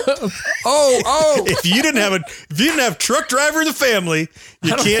appropriation. Oh. If you didn't have truck driver in the family,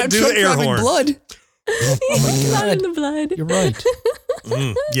 you can't do the air horn. Blood. Not in the blood. You're right.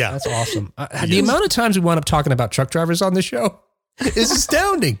 Yeah. That's awesome. The amount of times we wound up talking about truck drivers on the show is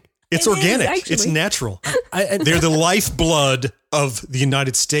astounding. It's organic. It's natural. They're the lifeblood of the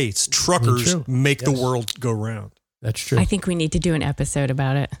United States. Truckers make the world go round. That's true. I think we need to do an episode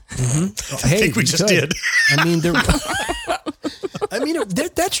about it. Mm-hmm. I think we just did. I mean,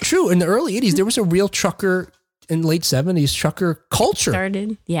 that's true. In the early 80s, there was a real trucker, in late 70s, trucker culture.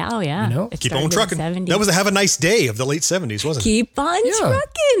 Started. Yeah. Oh, yeah. You know? Keep on trucking. That was a have a nice day of the late 70s, wasn't it? Keep on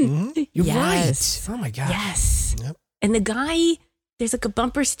trucking. Mm-hmm. You're right. Oh, my God. Yes. Yep. And the guy, there's like a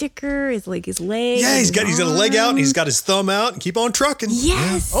bumper sticker, is like his leg. Yeah, he's got a leg out and he's got his thumb out and keep on trucking.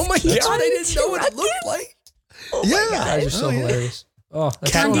 Yes. Oh, my God. I didn't know what it looked like. Oh yeah. my God. Guys are so hilarious. Oh,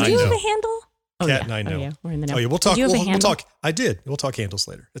 that's Cat John, and did you I have know. a handle? Oh, Cat and I know. Oh, yeah. We're in the know. Oh, yeah. We'll talk. Did you have a We'll handle? talk. I did. We'll talk handles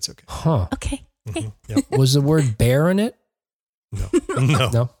later. It's okay. Huh. Okay. Was the word bear in it? No.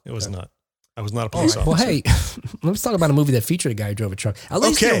 It was not. I was not a police officer. Well, hey, let's talk about a movie that featured a guy who drove a truck. At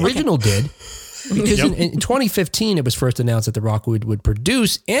least Okay. the original did. Because in 2015, it was first announced that The Rock would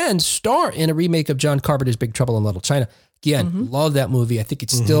produce and star in a remake of John Carpenter's Big Trouble in Little China. Again, love that movie. I think it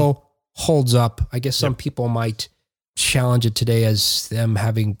still holds up. I guess some people might challenge it today as them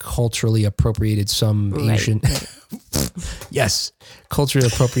having culturally appropriated some Asian. Yes, culturally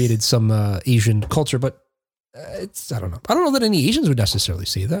appropriated some Asian culture, but I don't know. I don't know that any Asians would necessarily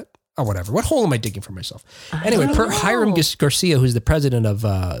see that. Oh, whatever. What hole am I digging for myself? Anyway, Hiram Garcia, who's the president of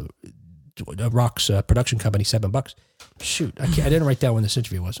Rock's production company, $7. Shoot, I didn't write down when this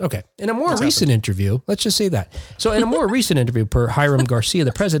interview was. Okay. In a more recent interview, let's just say that. So in a more recent interview, per Hiram Garcia,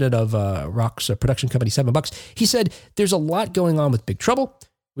 the president of Rock's production company, $7, he said, there's a lot going on with Big Trouble.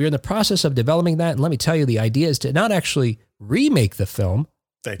 We're in the process of developing that. And let me tell you, the idea is to not actually remake the film.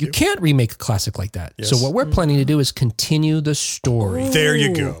 Thank You you. can't remake a classic like that. Yes. So what we're planning to do is continue the story. There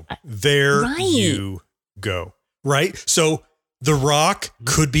you go. There Right. you go. Right? So The Rock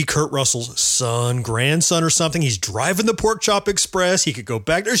could be Kurt Russell's son, grandson, or something. He's driving the Pork Chop Express. He could go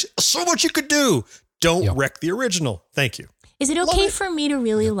back. There's so much you could do. Don't wreck the original. Thank you. Is it okay for me to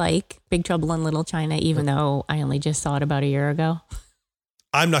really like Big Trouble in Little China, even though I only just saw it about a year ago?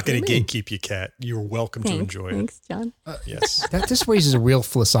 I'm not going to gatekeep you, Kat. You're welcome to enjoy it. Thanks, John. Yes. This raises a real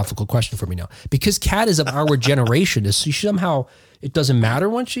philosophical question for me now. Because Kat is of our generation. Is she somehow, it doesn't matter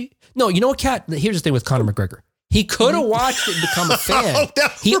when she... No, you know what, Kat? Here's the thing with Conor McGregor. He could have watched it and become a fan.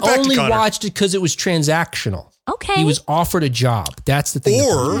 He we're back to only Conor. watched it because it was transactional. Okay. He was offered a job. That's the thing.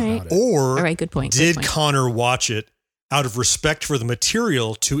 Or All right, good point. did Connor watch it out of respect for the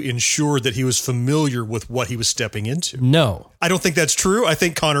material to ensure that he was familiar with what he was stepping into? No. I don't think that's true. I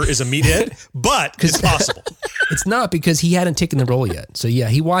think Connor is a meathead, but it's possible. It's not, because he hadn't taken the role yet. So yeah,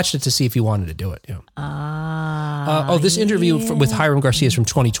 he watched it to see if he wanted to do it. Yeah. This interview with Hiram Garcia is from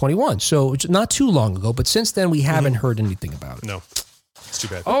 2021. So it's not too long ago, but since then we haven't heard anything about it. No, it's too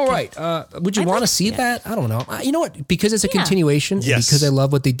bad. All right. Would you want to see that? I don't know. You know what? Because it's a continuation. and Yes. Because I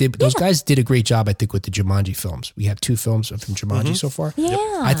love what they did. Those guys did a great job, I think, with the Jumanji films. We have 2 films from Jumanji so far. Yeah.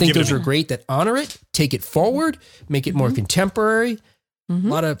 I think Give it those a are great that honor it, take it forward, make it more contemporary. A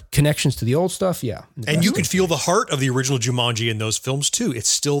lot of connections to the old stuff. Yeah. And you can feel the heart of the original Jumanji in those films too. It's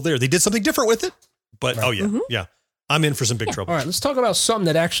still there. They did something different with it, but yeah. I'm in for some big trouble. All right. Let's talk about something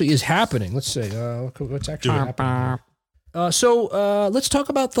that actually is happening. Let's see. What's actually happening here? So let's talk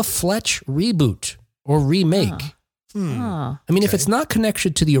about the Fletch reboot or remake. I mean, if it's not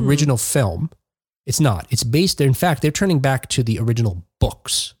connected to the original film, it's not. It's based. In fact, they're turning back to the original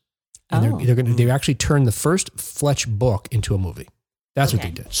books, and they actually turned the first Fletch book into a movie. That's what they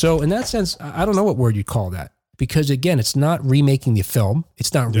did. So in that sense, I don't know what word you call that, because again, it's not remaking the film.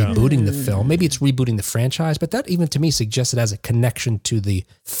 It's not rebooting the film. Maybe it's rebooting the franchise, but that even to me suggests it has a connection to the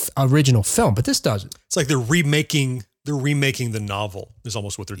original film, but this doesn't. It's like they're remaking the novel is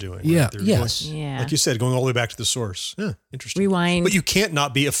almost what they're doing. Right? Yeah. They're Yes. going, like you said, going all the way back to the source. Yeah, interesting. Rewind. But you can't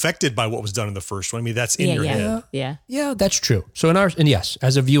not be affected by what was done in the first one. I mean, that's in your head. Yeah. Yeah, that's true. So and yes,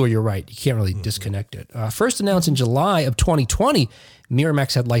 as a viewer, you're right. You can't really disconnect it. First announced in July of 2020,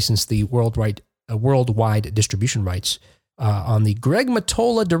 Miramax had licensed the worldwide distribution rights on the Greg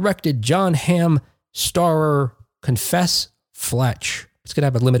Mottola directed John Hamm starrer Confess Fletch. It's going to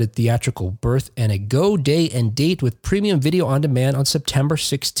have a limited theatrical birth and a go day and date with premium video on demand on September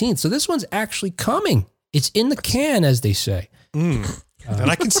 16th. So this one's actually coming. It's in the can, as they say. And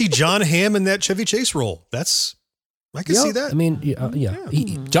I can see John Hamm in that Chevy Chase role. I can see that. I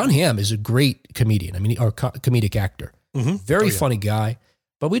mean, John Hamm is a great comedian. I mean, or comedic actor. Very funny guy.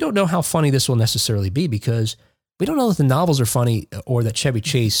 But we don't know how funny this will necessarily be, because we don't know if the novels are funny or that Chevy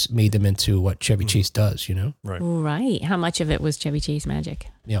Chase made them into what Chevy Chase does, you know? Right. Right. How much of it was Chevy Chase magic?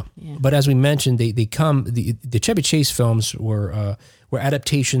 Yeah. But as we mentioned, the Chevy Chase films were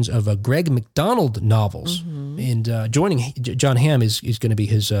adaptations of Greg McDonald novels. And joining John Hamm is going to be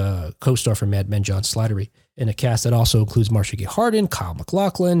his co-star from Mad Men, John Slattery, in a cast that also includes Marsha Gay Harden, Kyle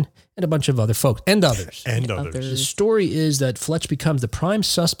MacLachlan, and a bunch of other folks, and others. The story is that Fletch becomes the prime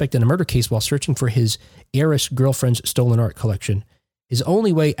suspect in a murder case while searching for his heiress girlfriend's stolen art collection. His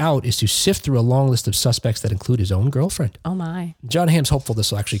only way out is to sift through a long list of suspects that include his own girlfriend. Oh my! John Hamm's hopeful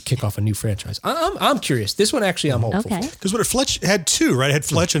this will actually kick off a new franchise. I'm curious. This one actually I'm hopeful. Okay. Because what Fletch had two, right? It had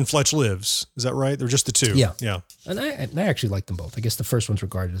Fletch and Fletch Lives. Is that right? They're just the two. Yeah. Yeah. And I actually like them both. I guess the first one's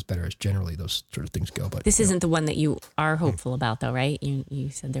regarded as better as generally those sort of things go. But This isn't the one that you are hopeful about, though, right? You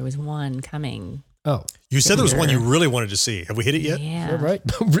said there was one coming. Oh, you said there was one you really wanted to see. Have we hit it yet? Yeah. right.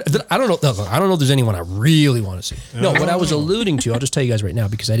 I don't know. I don't know if there's anyone I really want to see. No, what I was alluding to, I'll just tell you guys right now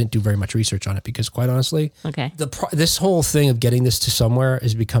because I didn't do very much research on it. Because quite honestly, Okay. This whole thing of getting this to somewhere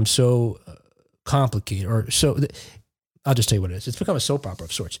has become so complicated, I'll just tell you what it is. It's become a soap opera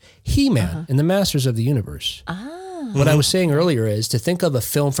of sorts. He-Man and the Masters of the Universe. What I was saying earlier is to think of a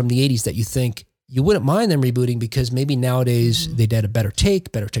film from the 80s that you think you wouldn't mind them rebooting because maybe nowadays they'd had a better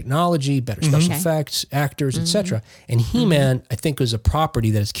take, better technology, better special effects, actors, etc. And He-Man, I think, was a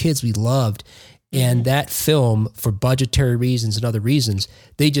property that as kids we loved. And that film, for budgetary reasons and other reasons,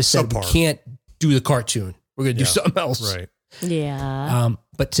 they just said, we can't do the cartoon. We're going to do something else. Right. Yeah.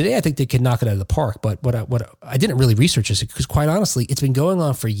 But today I think they could knock it out of the park. But what I didn't really research this because quite honestly, it's been going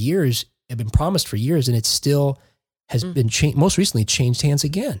on for years. It's been promised for years and it still has been most recently changed hands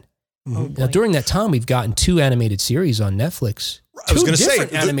again. Now, during that time, we've gotten 2 animated series on Netflix. I was going to say,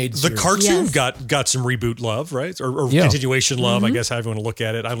 animated the cartoon got some reboot love, right? Or continuation love, I guess, however you want to look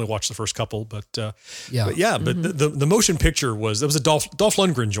at it. I only watched the first couple, but the motion picture was a Dolph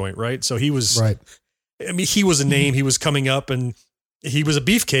Lundgren joint, right? So he was, right. I mean, he was a name, he was coming up and he was a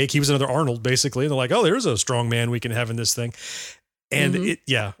beefcake. He was another Arnold, basically. And they're like, oh, there's a strong man we can have in this thing. And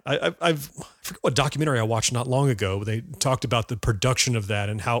I forget what documentary I watched not long ago. They talked about the production of that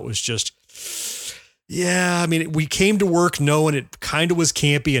and how it was just, I mean, we came to work knowing it kind of was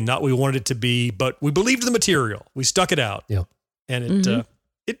campy and not what we wanted it to be, but we believed the material. We stuck it out. Yeah. And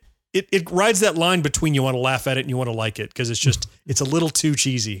it rides that line between you want to laugh at it and you want to like it because it's just, it's a little too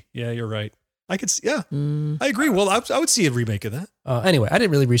cheesy. Yeah, you're right. I could, I agree. Well, I would see a remake of that. Anyway, I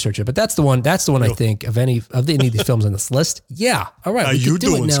didn't really research it, but that's the one. That's the one I think of any of the films on this list. Yeah. All right. You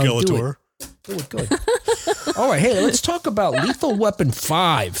doing Skeletor? Do it good. All right. Hey, let's talk about Lethal Weapon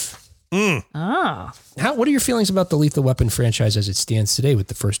 5. What are your feelings about the Lethal Weapon franchise as it stands today with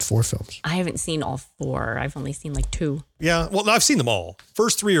the first 4 films? I haven't seen all 4. I've only seen like 2. Yeah. Well, I've seen them all.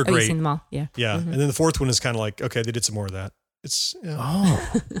 First 3 are great. You've seen them all. Yeah. Yeah. And then the 4th one is kind of like, okay, they did some more of that. It's,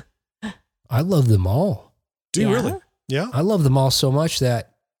 I love them all. Do you really? Yeah. I love them all so much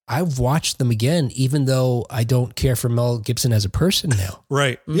that I've watched them again, even though I don't care for Mel Gibson as a person now.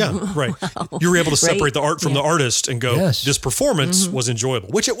 Right. Yeah. Right. Wow. You were able to separate the art from the artist and go, this performance was enjoyable,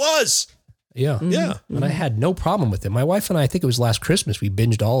 which it was. Yeah. Yeah. And I had no problem with it. My wife and I think it was last Christmas, we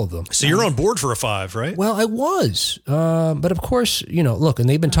binged all of them. So you're on board for a 5, right? Well, I was. But of course, look, and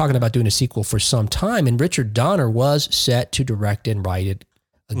they've been talking about doing a sequel for some time, and Richard Donner was set to direct and write it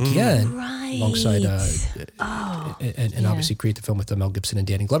again, alongside and obviously create the film with Mel Gibson and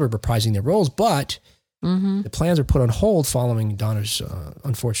Danny Glover reprising their roles. But the plans were put on hold following Donner's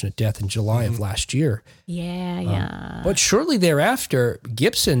unfortunate death in July of last year. But shortly thereafter,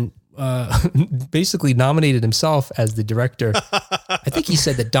 Gibson basically nominated himself as the director. I think he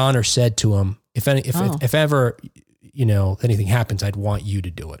said that Donner said to him, if ever anything happens, I'd want you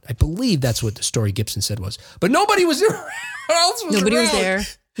to do it. I believe that's what the story Gibson said was. But nobody was there. Nobody was there.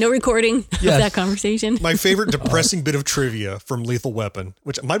 No recording of that conversation. My favorite depressing bit of trivia from Lethal Weapon,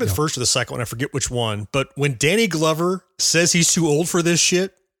 which might be the first or the second one, I forget which one, but when Danny Glover says he's too old for this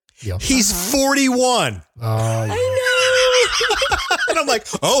shit, he's 41. I know. And I'm like,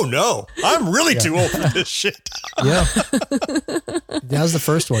 oh no, I'm really too old for this shit. That was the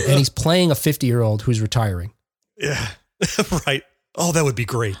first one. And he's playing a 50-year-old who's retiring. Yeah, right. Oh, that would be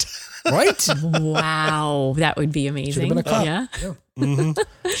great. Right? Wow, that would be amazing. Should have been a cop. Yeah.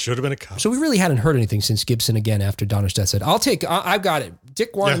 Should have been a cop. So we really hadn't heard anything since Gibson again after Donner's death said, I've got it.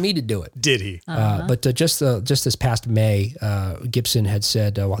 Dick wanted me to do it. Did he? But just this past May, Gibson had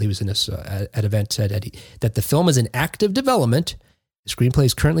said, while he was in this at event, said that the film is in active development. The screenplay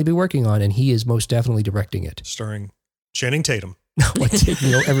is currently be working on, and he is most definitely directing it. Starring Channing Tatum. What, take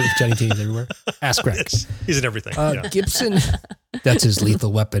me over, Johnny T's everywhere. Ass crack. Yes, he's in everything. Gibson, that's his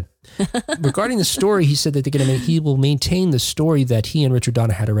lethal weapon. Regarding the story, he said that he will maintain the story that he and Richard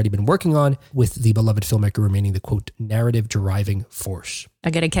Donner had already been working on, with the beloved filmmaker remaining the, quote, narrative driving force.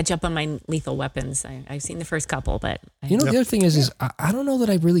 I got to catch up on my Lethal Weapons. I've seen the first couple, but... The other thing is I don't know that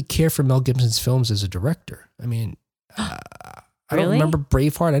I really care for Mel Gibson's films as a director. I mean, I don't remember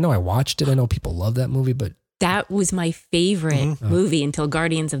Braveheart. I know I watched it. I know people love that movie, but... That was my favorite movie until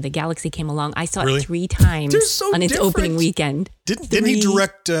Guardians of the Galaxy came along. I saw Really? it 3 times on its opening weekend. Didn't he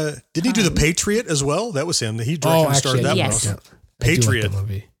direct? Didn't he do The Patriot as well? That was him. He directed and started that yes. movie. Yeah. Patriot.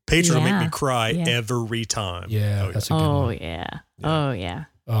 Movie. Patriot will Yeah. make me cry Yeah. every time. Yeah, that's a good Oh, one. yeah. Oh, yeah.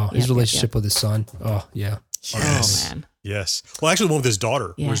 Oh, his Yep, relationship with his son. Oh, yeah. Yes. Oh, man. Yes. Well, actually, the one with his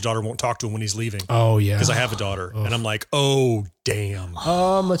daughter, Yeah. where his daughter won't talk to him when he's leaving. Oh, yeah. Because I have a daughter, and I'm like, oh, damn.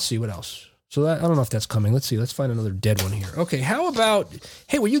 Let's see what else. So I don't know if that's coming. Let's see. Let's find another dead one here. Okay, how about?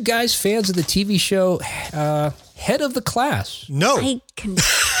 Hey, were you guys fans of the TV show Head of the Class? No. I can...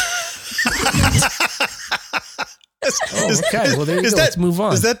 Okay, well there you go. Let's move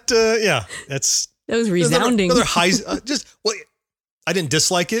on. Is that? Yeah, that's That was resounding. Another high. I didn't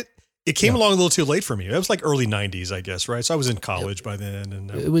dislike it. It came along a little too late for me. It was like early '90s, I guess, right? So I was in college by then,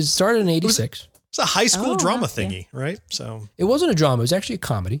 and It was started in '86. it's a high school Oh, drama yeah. thingy, right? So, It wasn't a drama. It was actually a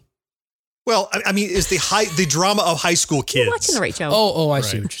comedy. well, I mean, it's the drama of high school kids. You're watching the right show. Oh, I right,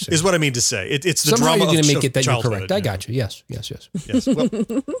 see what you're saying. is what I mean to say. It's the Somehow drama you're going of to make it that you're childhood, correct. I got you. Yes. Yes.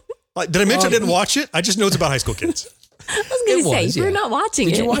 Well, did I mention I didn't watch it? I just know it's about high school kids. I was going to say, was, we're yeah. not watching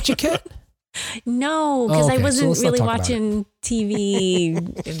it. Did you watch it, Kit? No, because Okay, I so wasn't let's not really talk about watching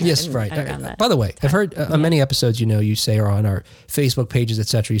TV. Yes, and right. around that. By the way, I've heard on many episodes, you say, or on our Facebook pages,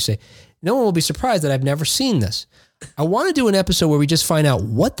 etc. You say, no one will be surprised that I've never seen this. I want to do an episode where we just find out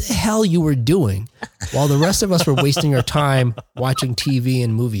what the hell you were doing while the rest of us were wasting our time watching TV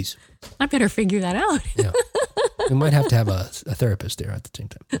and movies. I better figure that out. Yeah. We might have to have a therapist there at the same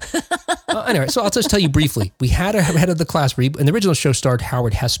time. Anyway, so I'll just tell you briefly. We had a Head of the Class, and the original show starred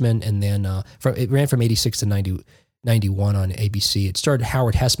Howard Hessman, and then it ran from 86 to 91 on ABC. It starred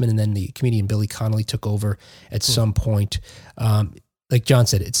Howard Hessman, and then the comedian Billy Connolly took over at some point. Like John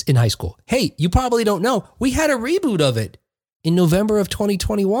said, it's in high school. Hey, you probably don't know, we had a reboot of it in November of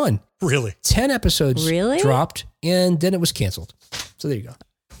 2021. Really? 10 episodes Really? dropped, and then it was canceled. So there you go.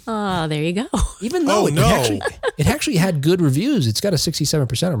 Oh, there you go. Even though Oh, it no. actually had good reviews. It's got a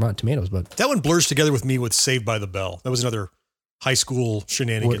 67% on Rotten Tomatoes, but That one blurs together with me with Saved by the Bell. That was another high school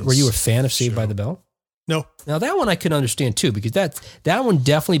shenanigans. were you a fan of Saved by show. the Bell? No. Now that one I can understand too, because that one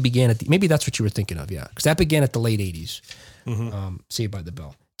definitely began at maybe that's what you were thinking of, yeah, because that began at the late 80s. Saved by the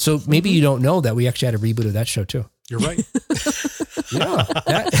Bell. So maybe you don't know that we actually had a reboot of that show too. You're right. Yeah.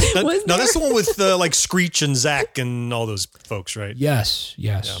 No, that's the one with like Screech and Zach and all those folks, right? Yes,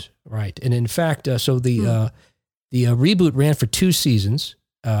 right. And in fact, so the reboot ran for 2 seasons.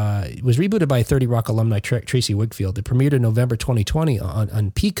 It was rebooted by 30 Rock alumni Tracy Wigfield. It premiered in November 2020 on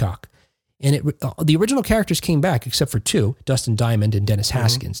Peacock. And the original characters came back except for 2, Dustin Diamond and Dennis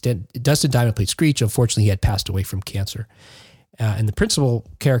Haskins. Dustin Diamond played Screech. Unfortunately, he had passed away from cancer. And the principal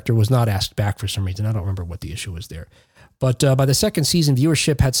character was not asked back for some reason. I don't remember what the issue was there. But by the second season,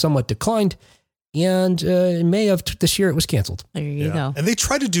 viewership had somewhat declined. And in May of this year, it was canceled. There you go. And they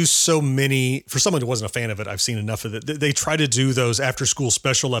try to do so many, for someone who wasn't a fan of it, I've seen enough of it. They try to do those after school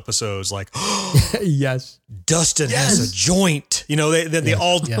special episodes like, Yes. Dustin has a joint, they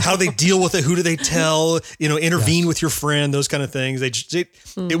all, how they deal with it. Who do they tell, intervene with your friend, those kind of things.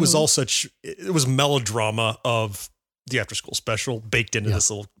 It was all it was melodrama of the after school special baked into this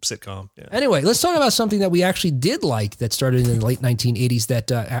little sitcom. Yeah. Anyway, let's talk about something that we actually did like that started in the late 1980s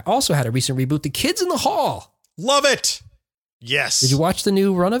that also had a recent reboot, The Kids in the Hall. Love it. Yes. Did you watch the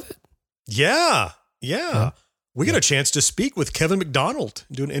new run of it? Yeah. We got a chance to speak with Kevin McDonald,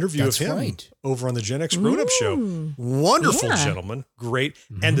 do an interview That's of him right. over on the Gen X Grown Up Show. Wonderful gentleman. Great.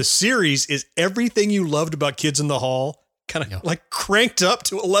 And the series is everything you loved about Kids in the Hall, kind of like cranked up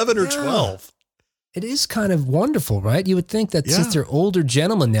to 11 or 12. It is kind of wonderful, right? You would think that since they're older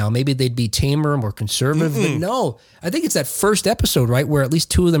gentlemen now, maybe they'd be tamer, more conservative. But no, I think it's that first episode, right, where at least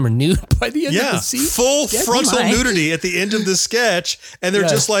 2 of them are nude by the end of the season. Full frontal nudity at the end of the sketch. And they're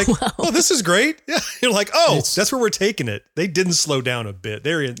just like, oh, this is great. Yeah. You're like, that's where we're taking it. They didn't slow down a bit.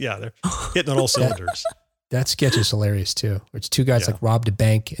 They're hitting on all cylinders. That sketch is hilarious too. Where it's 2 guys like robbed a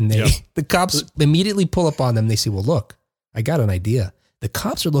bank and the cops immediately pull up on them. They say, well, look, I got an idea. The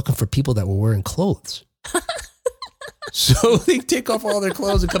cops are looking for people that were wearing clothes. So they take off all their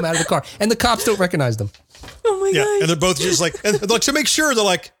clothes and come out of the car. And the cops don't recognize them. Oh my gosh. And they're both just like, and like to make sure, they're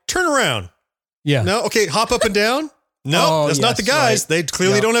like, turn around. Yeah. No? Okay, hop up and down. No, that's not the guys. Right. They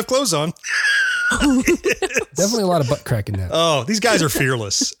clearly don't have clothes on. Definitely a lot of butt crack in that. Oh, these guys are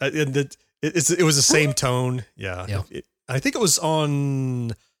fearless. It was the same tone. Yeah. I think it was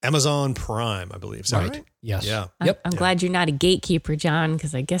on Amazon Prime, I believe. Is that right? Yes. Yeah. Yep. I'm glad you're not a gatekeeper, John,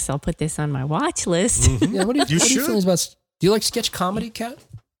 because I guess I'll put this on my watch list. Mm-hmm. Yeah. What are You your should. feelings about? Do you like sketch comedy, Kat?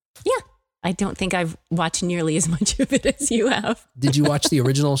 Yeah. I don't think I've watched nearly as much of it as you have. Did you watch the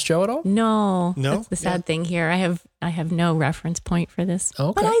original show at all? No. No? That's the sad thing here. I have no reference point for this.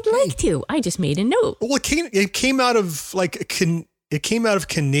 Okay. But I'd like to. I just made a note. Well, it came out of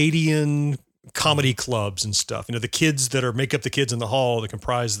Canadian comedy clubs and stuff. You know, the kids that make up the Kids in the Hall that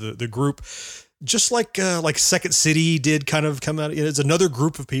comprise the group, just like Second City did kind of come out. It's another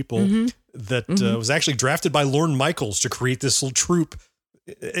group of people that was actually drafted by Lorne Michaels to create this little troupe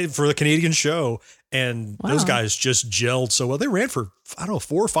for the Canadian show. And those guys just gelled so well. They ran for, 4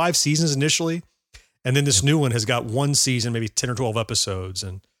 or 5 seasons initially. And then this new one has got 1 season, maybe 10 or 12 episodes.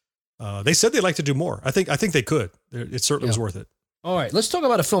 And they said they'd like to do more. I think they could. It certainly was worth it. All right. Let's talk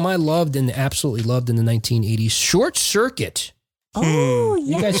about a film I loved and absolutely loved in the 1980s, Short Circuit. Oh,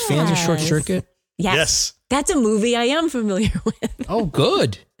 You guys fans of Short Circuit? Yes. That's a movie I am familiar with. Oh,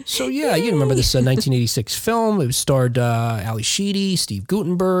 good. So, yeah, you remember this 1986 film. It starred Ali Sheedy, Steve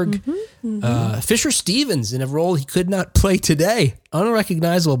Guttenberg, Fisher Stevens in a role he could not play today.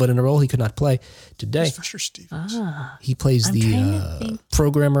 Unrecognizable, but in a role he could not play today. Fisher Stevens. He plays I'm trying to the think.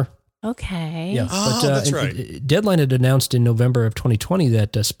 programmer. Okay. Yeah, that's right. Deadline had announced in November of 2020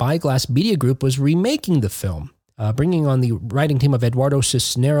 that Spyglass Media Group was remaking the film, bringing on the writing team of Eduardo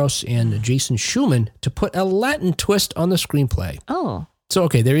Cisneros and Jason Schumann to put a Latin twist on the screenplay. Oh. So,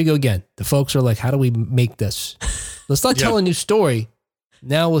 okay, there you go again. The folks are like, how do we make this? Let's not tell a new story.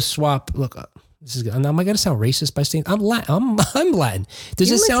 Now we'll swap. Look, am I going to sound racist by saying I'm Latin? I'm Latin. Does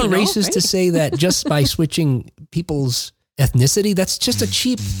You're it sound Latino, racist to right? say that just by switching people's ethnicity? That's just a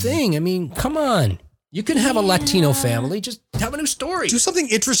cheap thing. I mean, come on. You can have a Latino family. Just have a new story. Do something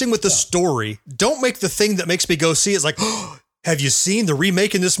interesting with the story. Don't make the thing that makes me go see it. It's like, oh, have you seen the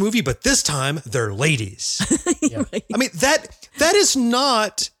remake in this movie? But this time they're ladies. Right. I mean, that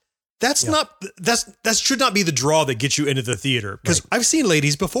should not be the draw that gets you into the theater. Because I've seen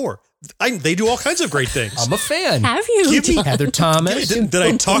ladies before. They do all kinds of great things. I'm a fan. Have you? Give me Heather Thomas. Did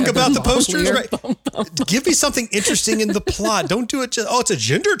I talk about the posters? Clear. Right? Give me something interesting in the plot. Don't do it. It's a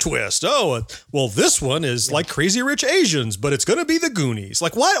gender twist. Oh, well, this one is like Crazy Rich Asians, but it's going to be the Goonies.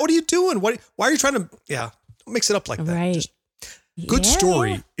 Like, what? What are you doing? Why are you trying to? Yeah, don't mix it up like that. Right. Just, good Yeah.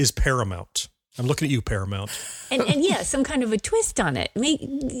 story is paramount. I'm looking at you, Paramount. And yeah, some kind of a twist on it.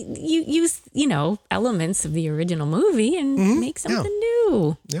 You use, elements of the original movie and make something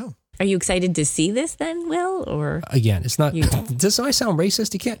new. Yeah. Are you excited to see this then, Will? Or Again, it's not. Does I sound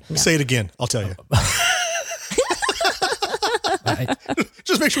racist? You can't. Say it again. I'll tell you. I,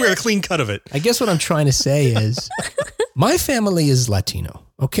 Just make sure we have a clean cut of it. I guess what I'm trying to say is my family is Latino.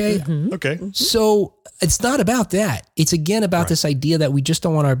 Okay. Okay. So it's not about that. It's again about this idea that we just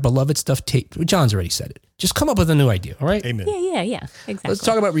don't want our beloved stuff taped. John's already said it. Just come up with a new idea. All right. Amen. Yeah, exactly. Let's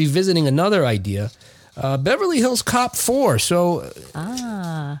talk about revisiting another idea. Beverly Hills Cop 4. So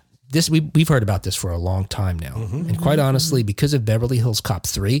this we've heard about this for a long time now. And quite honestly, because of Beverly Hills Cop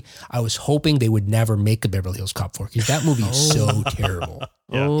 3, I was hoping they would never make a Beverly Hills Cop 4 because that movie is so terrible.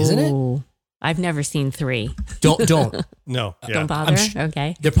 Isn't it? I've never seen 3. Don't. No. Yeah. Don't bother.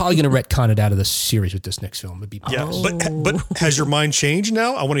 Okay. They're probably going to retcon it out of the series with this next film. It'd be Yeah. But has your mind changed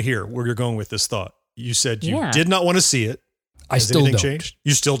now? I want to hear where you're going with this thought. You said you did not want to see it. I Has still anything don't. changed?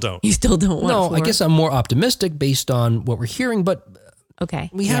 You still don't. You still don't want No, 4? I guess I'm more optimistic based on what we're hearing, but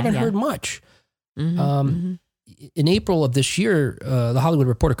Okay. we haven't heard much. In April of this year, the Hollywood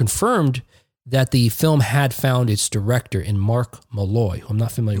Reporter confirmed that the film had found its director in Mark Malloy, who I'm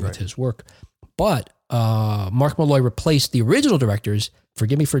not familiar with his work, but Mark Malloy replaced the original directors,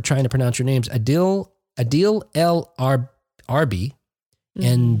 forgive me for trying to pronounce your names, Adil El Arbi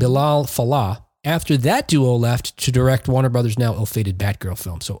and Bilal Fallah, after that duo left to direct Warner Brothers' now ill-fated Batgirl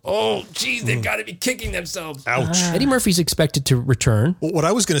film. So, they've got to be kicking themselves. Ouch. Eddie Murphy's expected to return. Well, what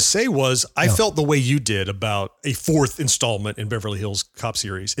I was going to say was I felt the way you did about a 4th installment in Beverly Hills Cop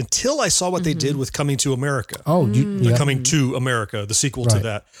series until I saw what they did with Coming to America. Oh, The Coming to America, the sequel to Right.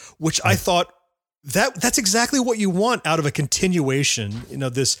 that, which I thought that's exactly what you want out of a continuation.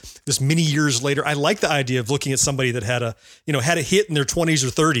 This many years later, I like the idea of looking at somebody that had a hit in their 20s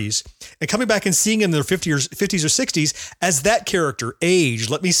or 30s and coming back and seeing in their 50s or 60s as that character aged.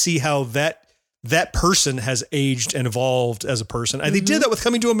 Let me see how that person has aged and evolved as a person. And they did that with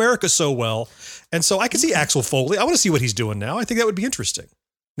Coming to America so well. And so I can see Axel Foley. I want to see what he's doing now. I think that would be interesting.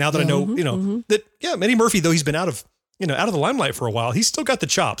 Now that I know, that Eddie Murphy, though he's been out of out of the limelight for a while, he's still got the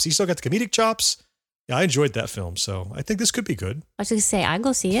chops. He's still got the comedic chops. Yeah, I enjoyed that film, so I think this could be good. I was going to say, I'd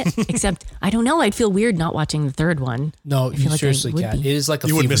go see it, except I don't know. I'd feel weird not watching the third one. No, you seriously can't. It is like a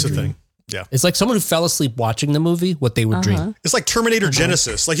you wouldn't miss a dream. thing. Yeah. It's like someone who fell asleep watching the movie, what they would dream. It's like Terminator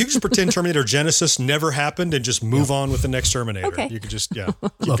Genesis. Like you can just pretend Terminator Genesis never happened and just move on with the next Terminator. Okay. You could just, keep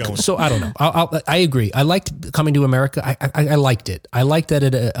Look, going. so I don't know. I agree. I liked Coming to America. I liked it. I liked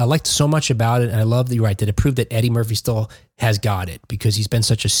that I liked so much about it. And I love that you're right, that it proved that Eddie Murphy still has got it because he's been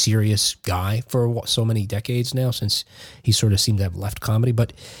such a serious guy for so many decades now since he sort of seemed to have left comedy.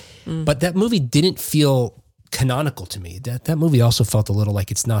 But that movie didn't feel canonical to me. That movie also felt a little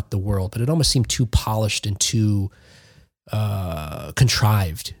like It's Not the World, but it almost seemed too polished and too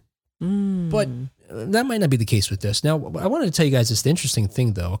contrived. But that might not be the case with this. Now, I wanted to tell you guys this interesting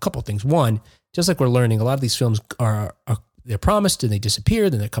thing, though. A couple of things. One, just like we're learning, a lot of these films are they're promised and they disappear,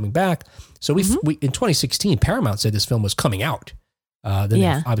 then they're coming back. So we in 2016, Paramount said this film was coming out.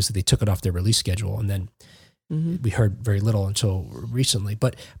 Then obviously they took it off their release schedule, and then we heard very little until recently.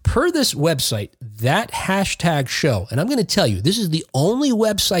 But per this website, that hashtag show, and I'm going to tell you, this is the only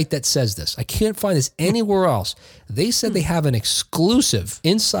website that says this. I can't find this anywhere else. They said they have an exclusive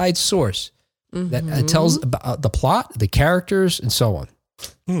inside source that tells about the plot, the characters, and so on.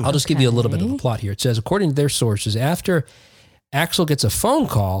 I'll just give you a little bit of the plot here. It says, according to their sources, after Axel gets a phone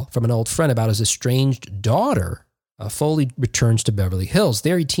call from an old friend about his estranged daughter, Foley returns to Beverly Hills.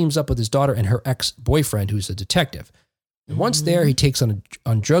 There he teams up with his daughter and her ex-boyfriend, who's a detective. And once there, he takes on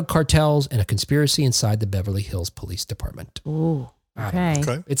drug cartels and a conspiracy inside the Beverly Hills Police Department. Ooh,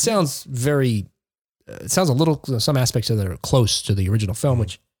 okay. It sounds very, a little, some aspects of it are close to the original film,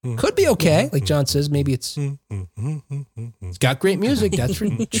 which could be okay. Like John says, maybe it's got great music, that's for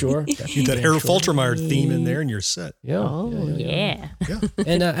sure. Get that Harold Faltermeyer theme in there and you're set. Yeah.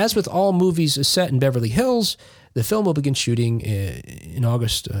 And as with all movies set in Beverly Hills, the film will begin shooting in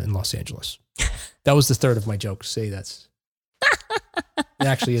August in Los Angeles. That was the third of my jokes. Say that's... It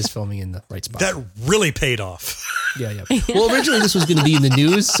actually is filming in the right spot. That really paid off. Yeah. Well, originally this was going to be in the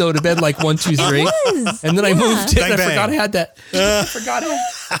news, so it would have been like 1, 2, 3. And then I moved it Bang, and I bang. forgot I had that.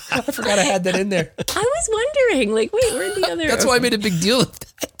 I forgot I had that in there. I was wondering, wait, where'd the other... That's why I made a big deal of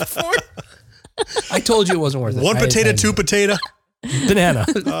that before. I told you it wasn't worth it. One potato, two potato. Banana.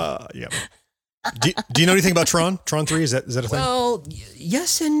 Yeah. Do you know anything about Tron? Tron 3? Is that a thing? Well,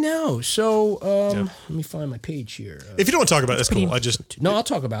 yes and no. So let me find my page here. If you don't want to talk about it, that's cool. No, I'll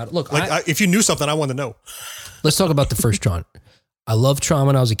talk about it. Look, if you knew something, I want to know. Let's talk about the first Tron. I loved Tron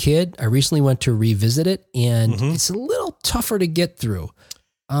when I was a kid. I recently went to revisit it, and it's a little tougher to get through.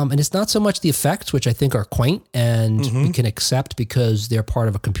 And it's not so much the effects, which I think are quaint and we can accept because they're part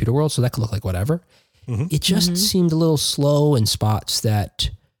of a computer world, so that could look like whatever. It just seemed a little slow in spots that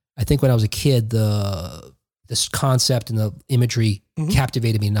I think when I was a kid, this concept and the imagery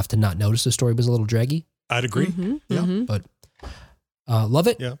captivated me enough to not notice the story was a little draggy. I'd agree. But love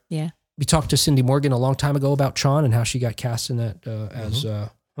it. Yeah. We talked to Cindy Morgan a long time ago about Tron and how she got cast in that as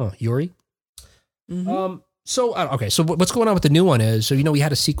Yuri. So what's going on with the new one is, we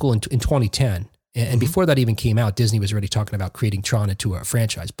had a sequel in 2010. And before that even came out, Disney was already talking about creating Tron into a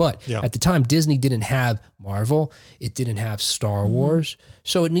franchise. But at the time, Disney didn't have Marvel. It didn't have Star Wars.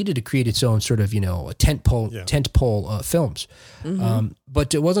 So it needed to create its own sort of, tentpole films.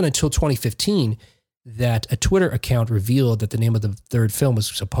 But it wasn't until 2015 that a Twitter account revealed that the name of the third film was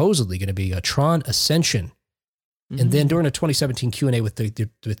supposedly going to be Tron Ascension. And then during a 2017 Q&A with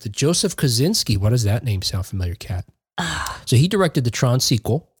the Joseph Kosinski, what does that name sound familiar, Kat? So he directed the Tron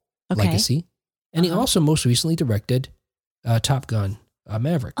sequel, Legacy. And he also most recently directed Top Gun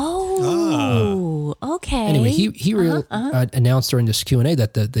Maverick. Oh, okay. Anyway, he announced during this Q&A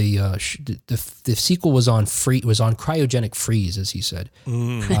that the sequel was on cryogenic freeze, as he said.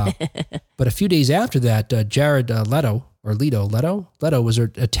 But a few days after that, Jared Leto was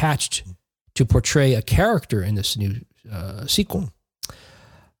attached to portray a character in this new sequel.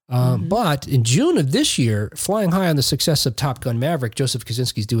 But in June of this year, flying high on the success of Top Gun Maverick, Joseph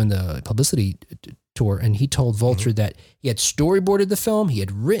Kosinski's doing the publicity tour, and he told Vulture that he had storyboarded the film, he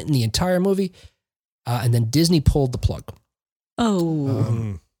had written the entire movie, and then Disney pulled the plug.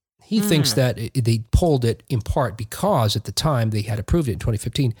 He thinks that they pulled it in part because at the time they had approved it in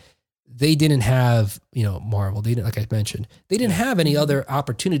 2015. They didn't have, Marvel. They didn't, like I mentioned, they didn't have any other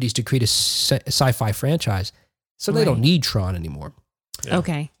opportunities to create a sci-fi franchise, so they don't need Tron anymore. Yeah.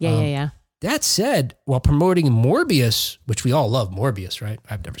 Okay. Yeah. That said, while promoting Morbius, which we all love Morbius, right?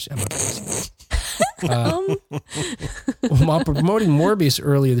 I've never seen it. While promoting Morbius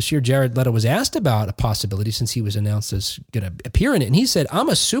earlier this year, Jared Leto was asked about a possibility since he was announced as going to appear in it. And he said, I'm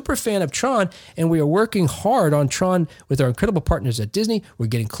a super fan of Tron, and we are working hard on Tron with our incredible partners at Disney. We're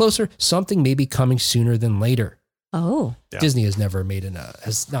getting closer. Something may be coming sooner than later. Oh. Yeah. Disney has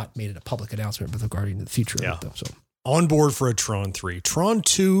not made a public announcement with regarding the future of it, though. So on board for a Tron 3. Tron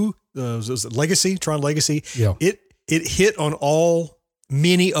 2, was it Legacy? Tron Legacy. Yeah. It hit on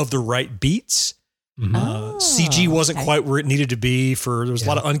many of the right beats. CG wasn't quite where it needed to be. There was a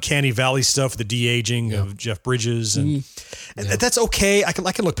lot of uncanny valley stuff, the de-aging of Jeff Bridges, and that's okay. I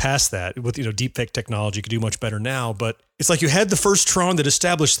can look past that with deepfake technology. You could do much better now, but it's like you had the first Tron that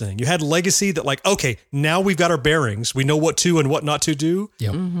established thing. You had Legacy that okay, now we've got our bearings. We know what to and what not to do.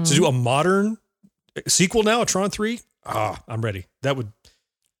 Yep. So do a modern sequel now, a Tron 3. I'm ready. That would,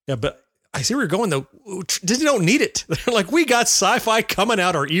 but I see where you're going though. Disney don't need it. They're like, we got sci-fi coming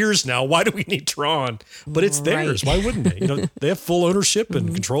out our ears now. Why do we need Tron? But it's theirs. Why wouldn't they? They have full ownership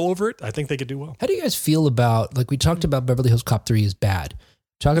and control over it. I think they could do well. how do you guys feel about, we talked about Beverly Hills Cop 3 is bad.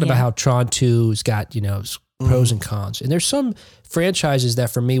 Talking about how Tron 2's got, pros and cons. And there's some franchises that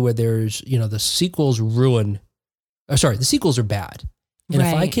for me where there's, the sequels the sequels are bad. And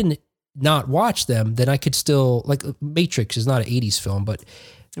if I can not watch them, then I could still, Matrix is not an 80s film, but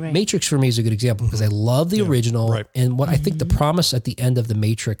Matrix for me is a good example because I love the original. Right. And what I think the promise at the end of the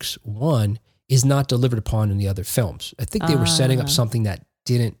Matrix 1 is not delivered upon in the other films. I think they were setting up something that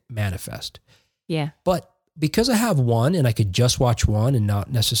didn't manifest. Yeah. But because I have one and I could just watch one and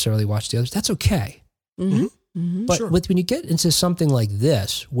not necessarily watch the others, that's okay. Mm-hmm. Mm-hmm. But when you get into something like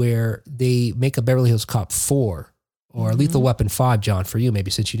this, where they make a Beverly Hills Cop 4 or Lethal Weapon 5, John, for you,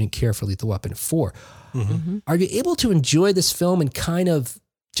 maybe since you didn't care for Lethal Weapon 4, are you able to enjoy this film and kind of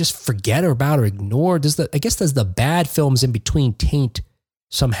just forget about or ignore? Does the bad films in between taint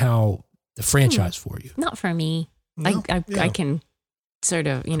somehow the franchise for you? Not for me. No? I can sort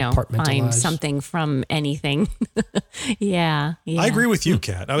of, find Compartmentalize. something from anything. Yeah. I agree with you,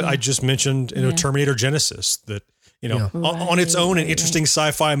 Kat. I just mentioned Terminator Genesis that, on its own, an interesting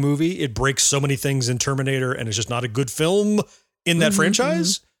sci-fi movie. It breaks so many things in Terminator and it's just not a good film in that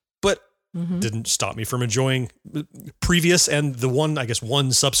franchise, but didn't stop me from enjoying previous and the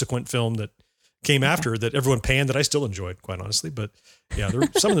one subsequent film that came after that everyone panned that I still enjoyed, quite honestly. But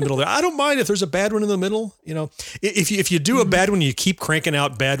there's some in the middle there. I don't mind if there's a bad one in the middle. If you do a bad one, you keep cranking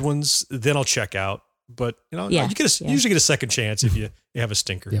out bad ones, then I'll check out. But you usually get a second chance if you have a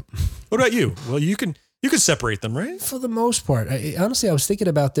stinker. Yep. What about you? Well, you can separate them, right? For the most part, honestly, I was thinking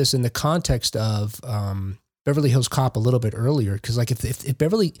about this in the context of Beverly Hills Cop a little bit earlier, because if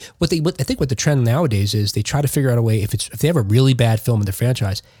Beverly, I think what the trend nowadays is they try to figure out a way if they have a really bad film in the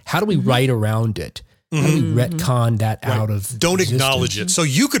franchise, how do we write around it? How do we retcon that out of? Don't existence? acknowledge it, so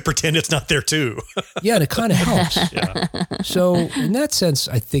you could pretend it's not there too. Yeah, and it kind of helps. So in that sense,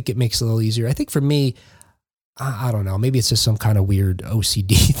 I think it makes it a little easier. I think for me, I don't know, maybe it's just some kind of weird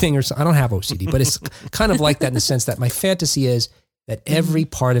OCD thing or something. I don't have OCD, but it's kind of like that in the sense that my fantasy is that every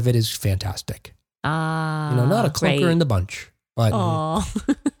part of it is fantastic. Not a clunker in the bunch, but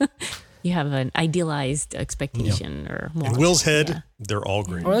you have an idealized expectation or more. In Will's head, they're all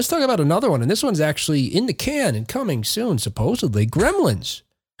green. Well, let's talk about another one, and this one's actually in the can and coming soon, supposedly. Gremlins.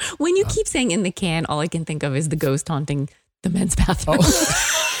 When you keep saying in the can, all I can think of is the ghost haunting the men's bathroom.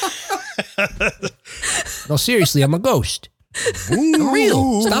 No, seriously, I'm a ghost. I'm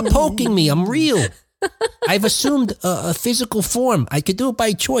real. Stop poking me. I'm real. I've assumed a physical form. I could do it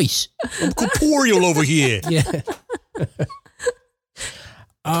by choice. I'm corporeal over here. Yeah.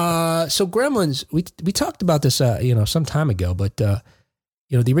 So Gremlins, we talked about this, some time ago, but the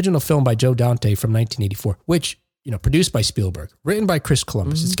original film by Joe Dante from 1984, which, produced by Spielberg, written by Chris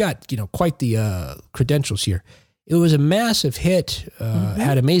Columbus. It's got, quite the credentials here. It was a massive hit,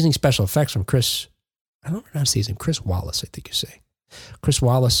 had amazing special effects from Chris. I don't pronounce his name. Chris Wallace, I think you say. Chris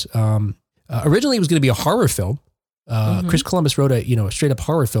Wallace. Originally, it was going to be a horror film. Chris Columbus wrote a straight up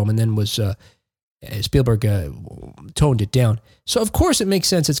horror film, and then was Spielberg toned it down. So of course, it makes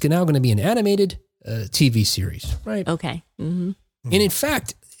sense. It's now going to be an animated TV series, right? Okay. Mm-hmm. And in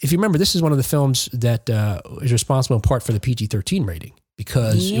fact, if you remember, this is one of the films that is responsible in part for the PG-13 rating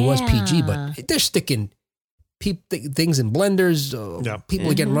because it was PG, but they're sticking things in blenders.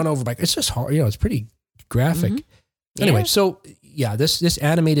 People are getting run over by. It's just hard. It's pretty graphic. Anyway, so. Yeah, this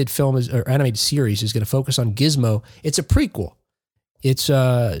animated film animated series is going to focus on Gizmo. It's a prequel. It's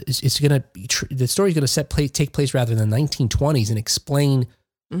going to the story is going to take place rather than the 1920s and explain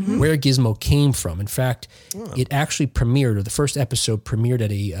where Gizmo came from. In fact, it actually premiered, or the first episode premiered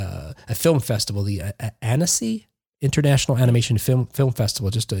at a film festival, the Annecy International Animation Film Festival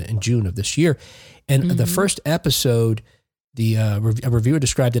just in June of this year. And the first episode, a reviewer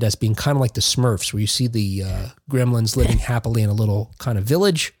described it as being kind of like the Smurfs, where you see the gremlins living happily in a little kind of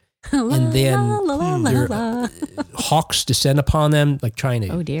village. And then hawks descend upon them, like trying to.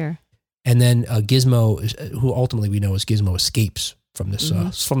 Oh dear! And then Gizmo, who ultimately we know as Gizmo, escapes from this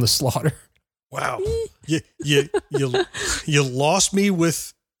from the slaughter. Wow, you lost me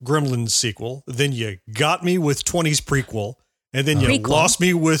with Gremlins sequel, then you got me with 20s prequel, and then you lost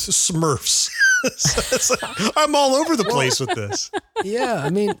me with Smurfs. I'm all over the place with this. Yeah,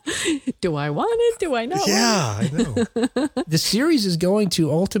 I mean, do I want it? Do I not? Yeah, I know. The series is going to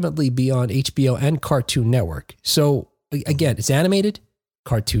ultimately be on HBO and Cartoon Network. So again, it's animated,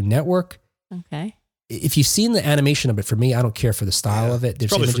 Cartoon Network. Okay. If you've seen the animation of it, for me, I don't care for the style of it.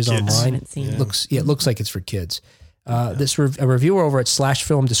 There's images online. It looks like it's for kids. A reviewer over at Slash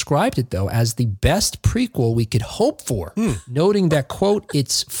Film described it, though, as the best prequel we could hope for, noting that, quote,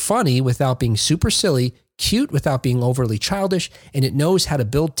 it's funny without being super silly, cute without being overly childish, and it knows how to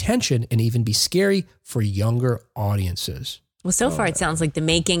build tension and even be scary for younger audiences. Well, so far it sounds like the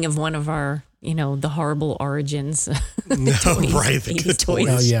making of one of our, the horrible origins. Toys, right, the good toys.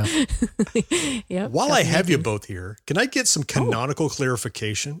 Oh, yeah. Yep, While I have you both here, can I get some canonical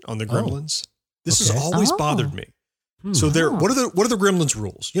clarification on the Gremlins? This has always bothered me. So what are the Gremlins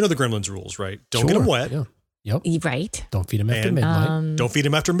rules? You know the Gremlins rules, right? Don't get them wet. Yeah. Yep. Right. Don't feed them after midnight. Don't feed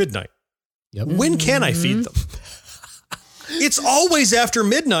them after midnight. Yep. When can I feed them? It's always after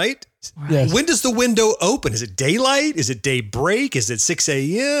midnight. Right. Yes. When does the window open? Is it daylight? Is it daybreak? Is it 6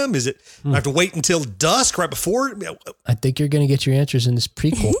 a.m.? Is it I have to wait until dusk right before? I think you're going to get your answers in this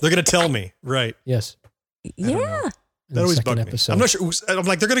prequel. They're going to tell me, right? Yes. Yeah. That always bugged me. I'm not sure. I'm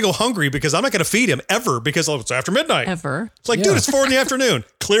like, they're going to go hungry because I'm not going to feed him ever because it's after midnight. Ever. It's like, dude, it's 4 p.m.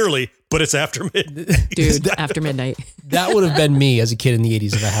 Clearly, but it's after midnight. Dude, after midnight. That would have been me as a kid in the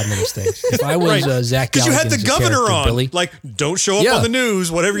 80s if I had those things. If I was Zach Galligan's because you had the governor on. Billy. Like, don't show up on the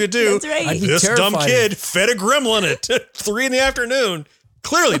news, whatever you do. That's right. I'd be This dumb terrified. kid fed a gremlin at 3 p.m.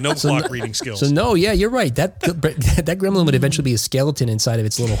 Clearly, no clock reading skills. So no, yeah, you're right. That gremlin would eventually be a skeleton inside of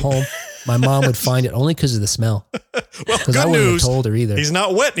its little home. My mom would find it only because of the smell. Well, good I wouldn't news. have told her either. He's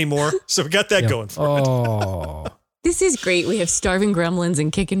not wet anymore, so we got that going for it. Oh, This is great. We have starving gremlins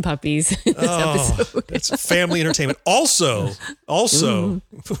and kicking puppies in this episode. It's family entertainment. Also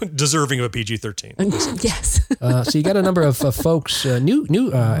deserving of a PG-13. Yes. so you got a number of folks,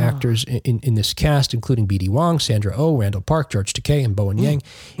 new actors in this cast, including B.D. Wong, Sandra Oh, Randall Park, George Takei, and Bowen Yang.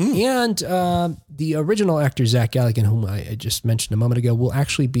 And the original actor, Zach Galligan, whom I just mentioned a moment ago, will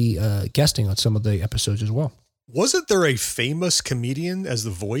actually be guesting on some of the episodes as well. Wasn't there a famous comedian as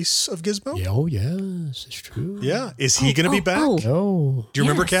the voice of Gizmo? Yeah, oh, yes, it's true. Yeah. Is he going to be back? No. Do you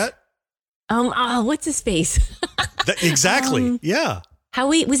remember, Kat? What's his face? Exactly. Yeah.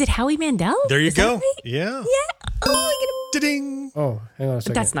 Was it Howie Mandel? There you Is that go. right? Yeah. Yeah. Oh, Ding. Oh, hang on a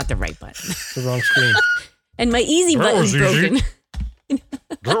second. that's not the right button. It's the wrong screen. And my easy button's broken.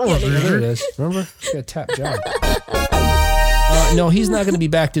 There it is. Remember? You got to tap John. No, he's not going to be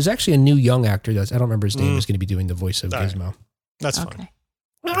back. There's actually a new young actor I don't remember his name, is going to be doing the voice of Gizmo. That's fine.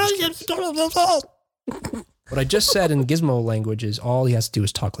 What I just said in Gizmo language is all he has to do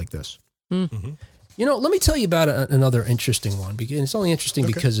is talk like this. Mm-hmm. Let me tell you about another interesting one. Because it's only interesting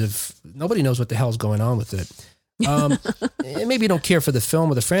because of nobody knows what the hell's going on with it. And maybe you don't care for the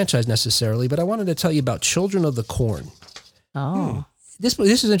film or the franchise necessarily, but I wanted to tell you about Children of the Corn. Oh. This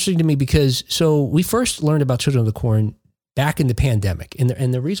is interesting to me because we first learned about Children of the Corn back in the pandemic.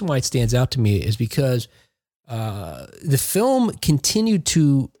 And the reason why it stands out to me is because the film continued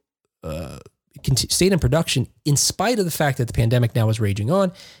to stayed in production in spite of the fact that the pandemic now is raging on.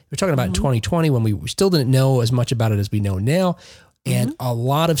 We're talking about 2020 when we still didn't know as much about it as we know now. And a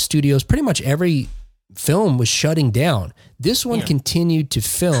lot of studios, pretty much every film was shutting down. This one continued to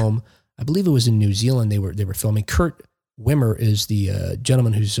film. I believe it was in New Zealand they were filming. Kurt Wimmer is the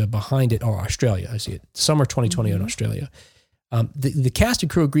gentleman who's behind it, or Australia. I see it. Summer 2020 in Australia. The cast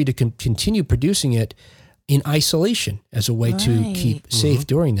and crew agreed to continue producing it in isolation as a way to keep safe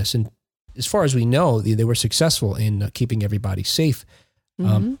during this. And as far as we know, they were successful in keeping everybody safe.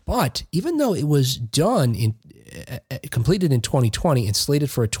 But even though it was done completed in 2020 and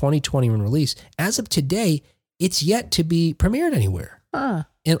slated for a 2021 release, as of today, it's yet to be premiered anywhere.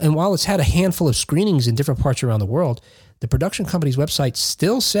 And while it's had a handful of screenings in different parts around the world, the production company's website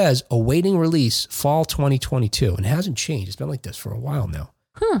still says awaiting release fall 2022, and it hasn't changed. It's been like this for a while now.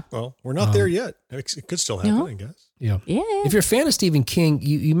 Well, we're not there yet. It could still happen, I guess. Yeah. If you're a fan of Stephen King,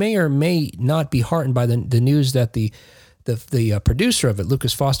 you may or may not be heartened by the news that the the producer of it,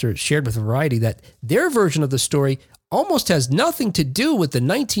 Lucas Foster, shared with Variety that their version of the story almost has nothing to do with the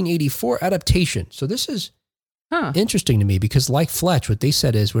 1984 adaptation. So this is interesting to me because, like Fletch, what they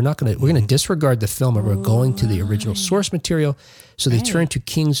said is we're going to disregard the film and we're going to the original source material. So they turned to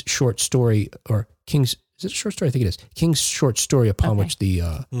King's short story or King's. Is it a short story? I think it is. King's short story upon which the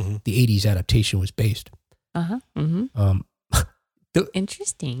 80s adaptation was based.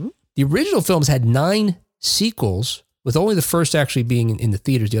 Interesting. The original films had 9 sequels, with only the first actually being in the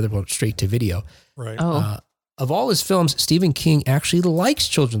theaters, the other one straight to video. Right. Of all his films, Stephen King actually likes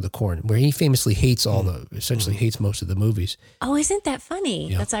Children of the Corn, where he famously hates essentially hates most of the movies. Oh, isn't that funny?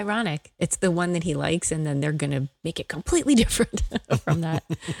 Yeah. That's ironic. It's the one that he likes, and then they're going to make it completely different from that.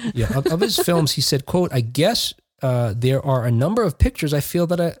 Yeah, of his films, he said, quote, I guess there are a number of pictures I feel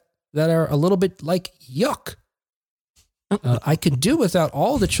that are a little bit like yuck. I could do without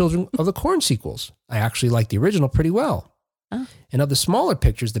all the Children of the Corn sequels. I actually like the original pretty well. And of the smaller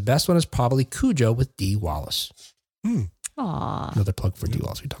pictures, the best one is probably Cujo with Dee Wallace. Aww. Another plug for Dee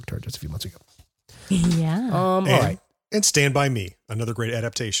Wallace. We talked to her just a few months ago. Yeah. All right. And Stand By Me, another great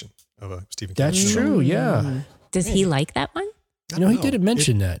adaptation of a Stephen King. That's true, yeah. Does he like that one? He didn't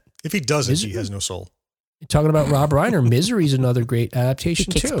mention that. If he doesn't, he has no soul. You're talking about Rob Reiner. Misery's another great He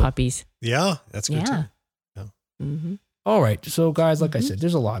adaptation, kicks too. puppies. Yeah, that's good too. Yeah. Mm-hmm. All right. So, guys, like I said,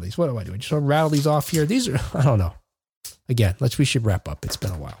 there's a lot of these. What do I do? I just rattle these off here. These are, I don't know. Again, we should wrap up. It's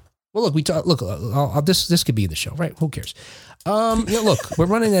been a while. Well, look, this could be in the show, right? Who cares? Look, we're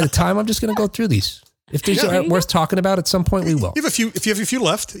running out of time. I'm just going to go through these. If these are worth talking about at some point, we will. If you have a few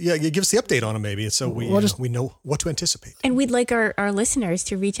left, give us the update on them maybe, so we know what to anticipate. And we'd like our listeners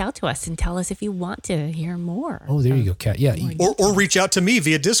to reach out to us and tell us if you want to hear more. Oh, there you go, Kat. Yeah. Or reach out to me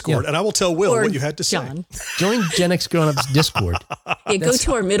via Discord, and I will tell Will what you had to say. John. Join Gen X Grown Ups Discord. Yeah, go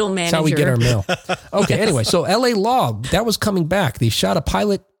to our middle manager. That's how we get our mail. Okay, anyway, so LA Law, that was coming back. They shot a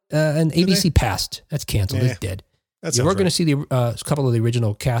pilot and ABC passed. That's canceled. It's dead. We're going to see a couple of the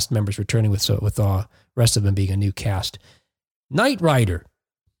original cast members returning with the rest of them being a new cast. Knight Rider,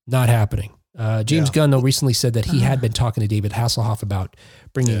 not happening. James Gunn, though, recently said that he had been talking to David Hasselhoff about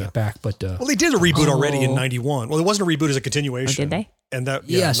bringing it back. But well, they did a reboot already in 91. Well, it wasn't a reboot as a continuation. Oh, did they? And that,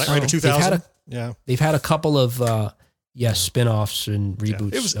 yes. Knight Rider 2000. They've had a couple of, spin-offs and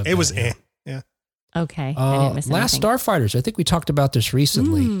reboots. It was Yeah. Okay. I didn't miss Last anything. Starfighters. I think we talked about this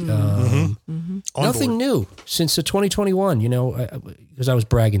recently. Nothing new since the 2021, because I was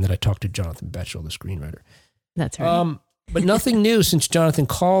bragging that I talked to Jonathan Betchell, the screenwriter. That's right. But nothing new since Jonathan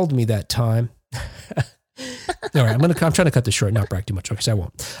called me that time. All right, I'm trying to cut this short, not brag too much, because I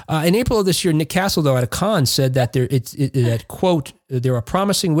won't. In April of this year, Nick Castle, though, at a con said that that quote, there are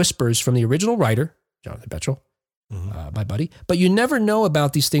promising whispers from the original writer, Jonathan Betchell, my buddy, but you never know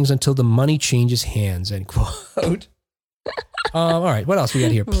about these things until the money changes hands, end quote. All right, what else we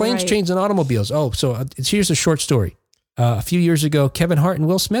got here? Planes, Trains, and Automobiles. Oh, so here's a short story. A few years ago, Kevin Hart and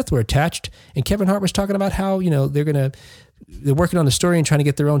Will Smith were attached, and Kevin Hart was talking about how, they're working on the story and trying to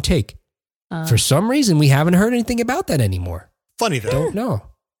get their own take. For some reason, we haven't heard anything about that anymore. Funny though. Don't know.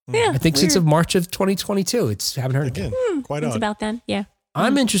 Yeah, I think since of March of 2022, haven't heard Again, quite it's odd. about then. Yeah.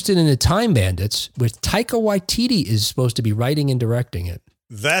 I'm interested in the Time Bandits, with Taika Waititi is supposed to be writing and directing it.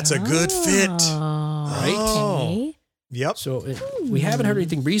 That's a good fit. Right? Okay. Yep. So we haven't heard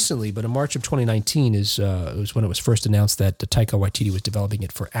anything recently, but in March of 2019 was when it was first announced that Taika Waititi was developing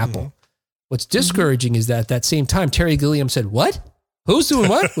it for Apple. What's discouraging is that at that same time, Terry Gilliam said, "What? Who's doing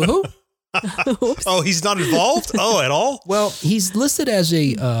what? Who?" Oh, he's not involved? Oh, at all? Well, he's listed as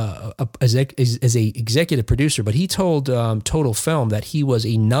a executive producer, but he told Total Film that he was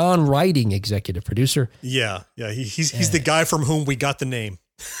a non-writing executive producer. Yeah. He's the guy from whom we got the name.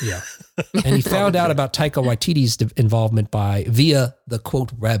 Yeah. And he found out about Taika Waititi's involvement via the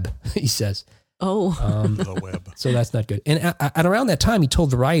quote web, he says. Oh. The web. So that's not good. And around that time, he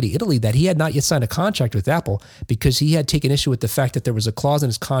told Variety Italy that he had not yet signed a contract with Apple because he had taken issue with the fact that there was a clause in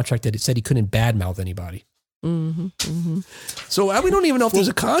his contract that it said he couldn't badmouth anybody. So we don't even know if there's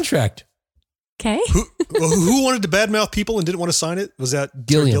a contract. Okay. Who wanted to badmouth people and didn't want to sign it? Was that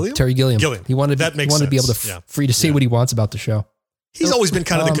Terry Gilliam. He wanted that makes to be able sense. to free to say what he wants about the show. He's always been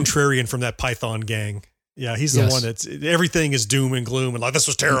kind of the contrarian from that Python gang. Yeah, he's the one that's everything is doom and gloom and like this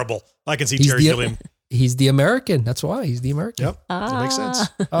was terrible. I can see Terry Gilliam. He's the American. That's why he's the American. Yep, that makes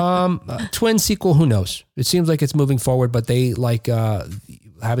sense. Twin sequel, who knows? It seems like it's moving forward, but they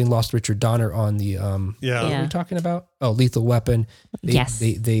having lost Richard Donner on the what are we talking about? Oh, Lethal Weapon.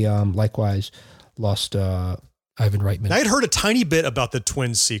 They likewise lost Ivan Reitman. I had heard a tiny bit about the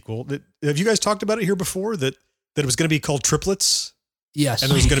Twins sequel. Have you guys talked about it here before? That it was going to be called Triplets. Yes. And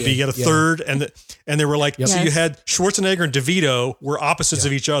there was going to be yet a third. And they were like, Yep. so you Yes. had Schwarzenegger and DeVito were opposites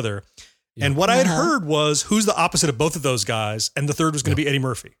of each other. Yeah. And what I had heard was who's the opposite of both of those guys. And the third was going to be Eddie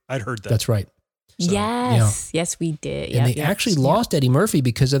Murphy. I'd heard that. That's right. So, Yes, we did. And they actually lost Eddie Murphy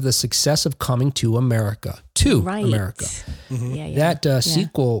because of the success of Coming to America. America. That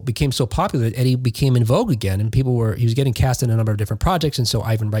sequel became so popular that Eddie became in vogue again, and he was getting cast in a number of different projects, and so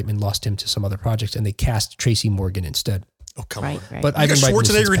Ivan Reitman lost him to some other projects, and they cast Tracy Morgan instead. Oh, come on. Right. But You Ivan got Reitman has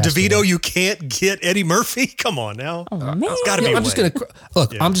Schwarzenegger and since passed DeVito, away. you can't get Eddie Murphy? Come on now. Oh, man. It's got to be a I'm just way. going to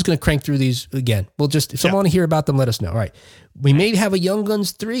look. Yeah. I'm just going to crank through these again. We'll just if someone want to hear about them, let us know. All right, we may have a Young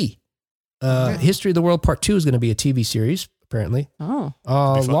Guns 3. History of the World Part 2 is going to be a TV series apparently. Oh.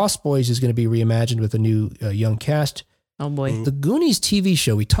 Lost Boys is going to be reimagined with a new young cast. Oh, boy. The Goonies TV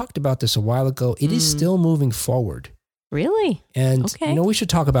show, we talked about this a while ago. It is still moving forward. Really? And, Okay. we should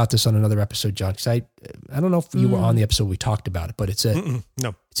talk about this on another episode, John, because I don't know if you were on the episode we talked about it, but it's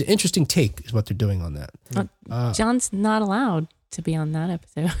No. it's an interesting take is what they're doing on that. John's not allowed to be on that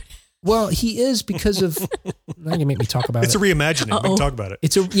episode. Well, he is because of, now you're going to make me talk about It's it. a reimagining. We can talk about it.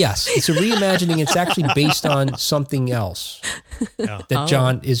 It's a reimagining. It's actually based on something else that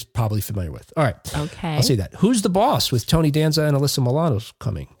John is probably familiar with. All right. Okay. I'll say that. Who's the Boss with Tony Danza and Alyssa Milano's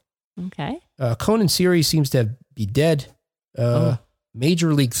coming. Okay. Conan series seems to be dead.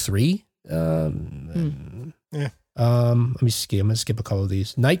 Major League 3. Let me skip. I'm going to skip a couple of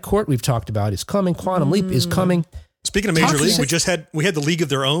these. Night Court we've talked about is coming. Quantum Leap is coming. Speaking of Major Toxic- League, we had the League of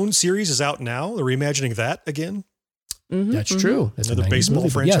Their Own series is out now. They're reimagining that again. That's true. That's Another a 90s baseball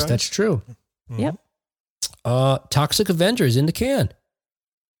movie, but yes, franchise? that's true. Yep. Toxic Avenger is in the can.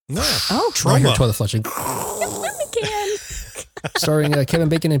 No. Oh. Right here, Trauma. toilet flushing. Again. Starring Kevin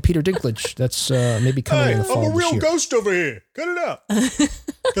Bacon and Peter Dinklage. That's maybe coming Hey, in the fall I'm a this real year. ghost over here. Cut it out.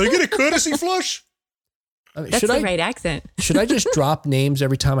 Can I get a courtesy flush? That's should the I right accent. should I just drop names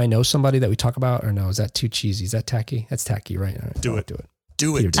every time I know somebody that we talk about, or no? Is that too cheesy? Is that tacky? That's tacky, right? All right, Do I'll it. Do it.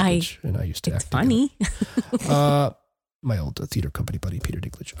 Do Peter it. Dinklage and I used to It's act funny. together. My old theater company buddy, Peter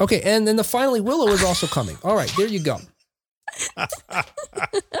Dinklage. Okay, and then finally Willow is also coming. All right, there you go. All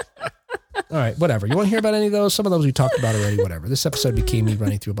right, whatever. You want to hear about any of those? Some of those we talked about already. Whatever. This episode became me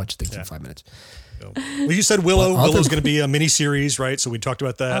running through a bunch of things in 5 minutes. Well, you said Willow. Well, Willow's going to be a mini series, right? So we talked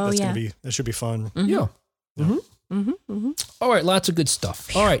about that. Oh, That's yeah. going to be, that should be fun. Yeah. All right, lots of good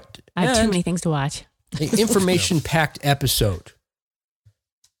stuff. All right, I have too and many things to watch. an information-packed episode.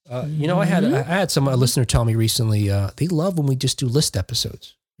 I had a listener tell me recently they love when we just do list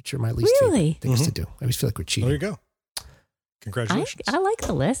episodes, which are my least Really? favorite things to do. I always feel like we're cheating. There you go. Congratulations. I like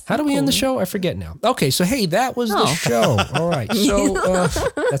the list. How do we end the Cool. show? I forget now. Okay, so hey, that was the Oh. show. All right, so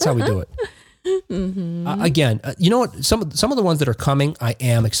that's how we do it. Again, you know what? Some of the ones that are coming, I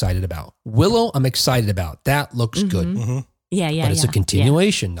am excited about. Willow, I'm excited about. That looks good, Yeah, yeah, but it's a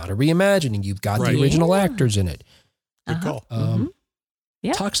continuation, not a reimagining. You've got Right. the original Yeah. actors in it. Good call.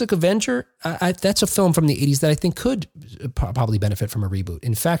 Yeah. Toxic Avenger, that's a film from the 80s that I think could probably benefit from a reboot.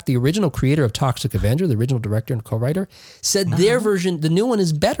 In fact, the original creator of Toxic Avenger, the original director and co-writer, said their version, the new one,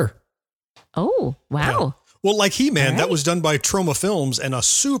 is better. Oh, wow. Well, like He-Man, All that right. was done by Troma Films and a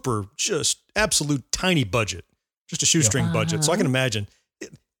super, just absolute tiny budget, just a shoestring budget. So I can imagine.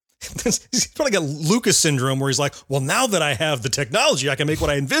 He's probably got Lucas syndrome where he's like, well, now that I have the technology, I can make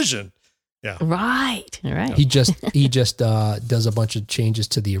what I envision. Yeah. Right. All right. He just does a bunch of changes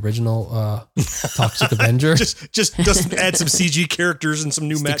to the original Toxic Avenger. Just doesn't add some CG characters and some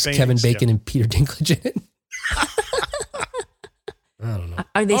new matte Sticks paintings. Kevin Bacon Yeah. and Peter Dinklage in it. I don't know.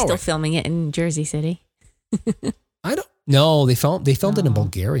 Are they All still right. filming it in Jersey City? I don't know. They filmed it in Oh.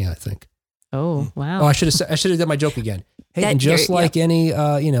 Bulgaria, I think. Oh, wow. Oh, I should have done my joke again. Hey, That and just you're- like any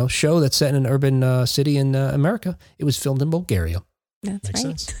show that's set in an urban city in America, it was filmed in Bulgaria. That's Makes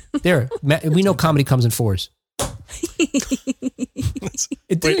right. sense. There, we know comedy comes in fours. It didn't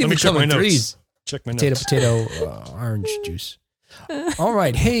Wait, let even me check come my in notes. threes. Check my Potato, notes. potato, orange juice. All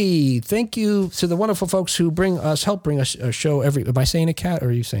right. Hey, thank you to the wonderful folks who help bring us a show every. Am I saying it, Kat, or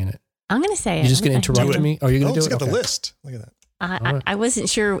are you saying it? I'm going to say it. You're just going to Do interrupt it. me? Oh, you're going to It's do it? got the Okay. list. Look at that. I wasn't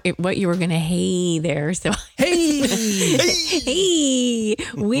sure what you were going to hey there. So, Hey! hey,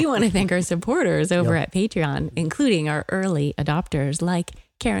 we want to thank our supporters over at Patreon, including our early adopters like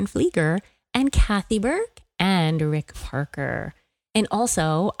Karen Flieger and Kathy Burke and Rick Parker. And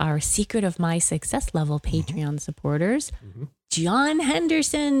also our Secret of My Success Level Patreon supporters, John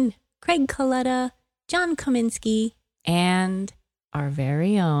Henderson, Craig Coletta, John Kominski, and our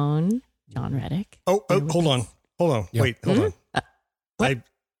very own John Reddick. Oh, hold on. Yeah. Wait, hold on. what?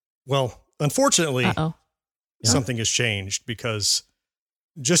 Unfortunately, Uh-oh. something has changed because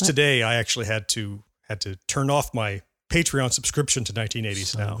just today I actually had to turn off my Patreon subscription to 1980s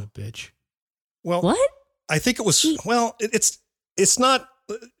Son now. of a bitch. Well, What? I think it was, well, it's not,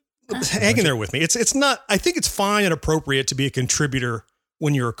 hang in there with me. It's not, I think it's fine and appropriate to be a contributor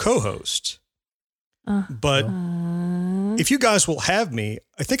when you're a co-host. But if you guys will have me,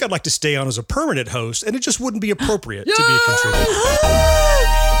 I think I'd like to stay on as a permanent host, and it just wouldn't be appropriate to be a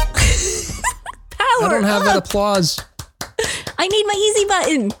contributor. Power I don't have that up. applause. I need my easy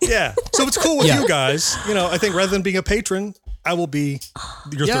button. Yeah. So it's cool with Yeah. you guys. You know, I think rather than being a patron, I will be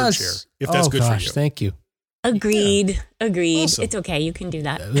your third chair, if that's good for you. Thank you. Agreed. Agreed. Awesome. It's okay. You can do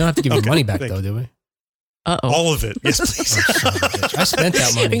that. We don't have to give you Okay, money back, thank though, do we? Uh-oh. All of it. Yes, please. Son of a bitch. I spent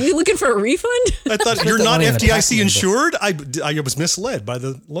that Are money. you looking for a refund? I thought Spent you're that not money on a FDIC Pac-Man insured. I was misled by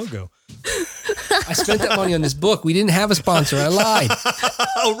the logo. I spent that money on this book. We didn't have a sponsor. I lied.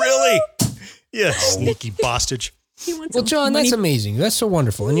 Oh, really? Yes, sneaky bostage. He wants Well, some John, that's money. amazing. That's so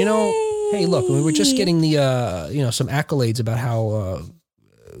wonderful. And, you know, hey, look, we were just getting the, some accolades about how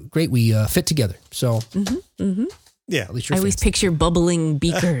great we fit together. So Yeah. at least you're I always fancy. picture bubbling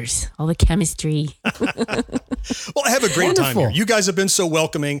beakers, all the chemistry. Well, I have a great time Wonderful. here. You guys have been so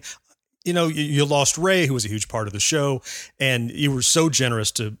welcoming. You know, you lost Ray, who was a huge part of the show, and you were so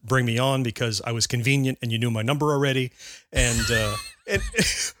generous to bring me on because I was convenient and you knew my number already. And and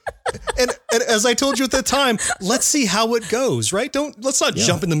as I told you at the time, let's see how it goes, right? Let's not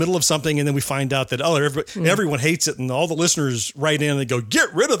jump in the middle of something and then we find out that everyone hates it and all the listeners write in and they go,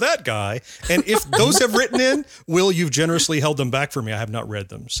 get rid of that guy. And if those have written in, Will, you've generously held them back for me. I have not read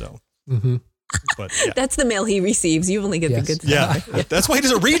them, so. But yeah. That's the mail he receives. You only get Yes. the good stuff. Yeah, that's why he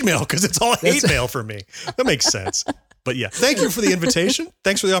doesn't read mail, because it's all hate That's- mail for me. That makes sense. But yeah, thank you for the invitation.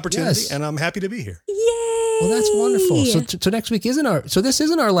 Thanks for the opportunity, Yes. and I'm happy to be here. Yay! Well, that's wonderful. So next week this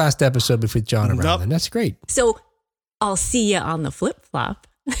isn't our last episode with John around. Nope. Then that's great. So I'll see you on the flip flop.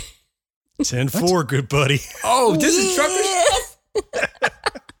 10-4, good buddy. Oh, this is trucker stuff.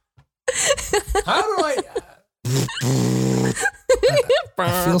 How do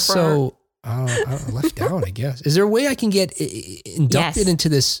I feel so left out, I guess. Is there a way I can get inducted Yes. into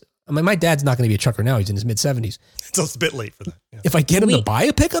this? I mean, my dad's not going to be a trucker now. He's in his mid-70s. So it's a bit late for that. Yeah. If I get him to We- buy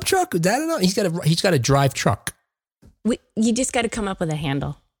a pickup truck, is that enough? He's got to drive truck. You just got to come up with a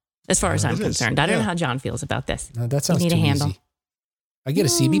handle, as far as I'm It is. concerned. I don't know Yeah. how John feels about this. No, that sounds need too a handle. easy. I get a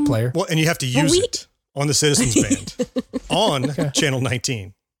CB player. Well, and you have to use it on the Citizens Band on Channel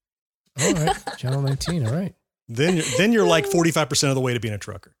 19. All right, Channel 19. All right. Then you're like 45% of the way to being a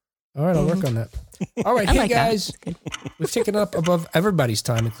trucker. All right, I'll work on that. All right, I hey like that. guys, That's good. we've taken up above everybody's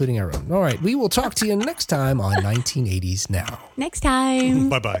time, including our own. All right, we will talk to you next time on 1980s Now. Next time.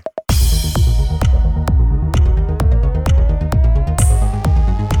 Bye-bye.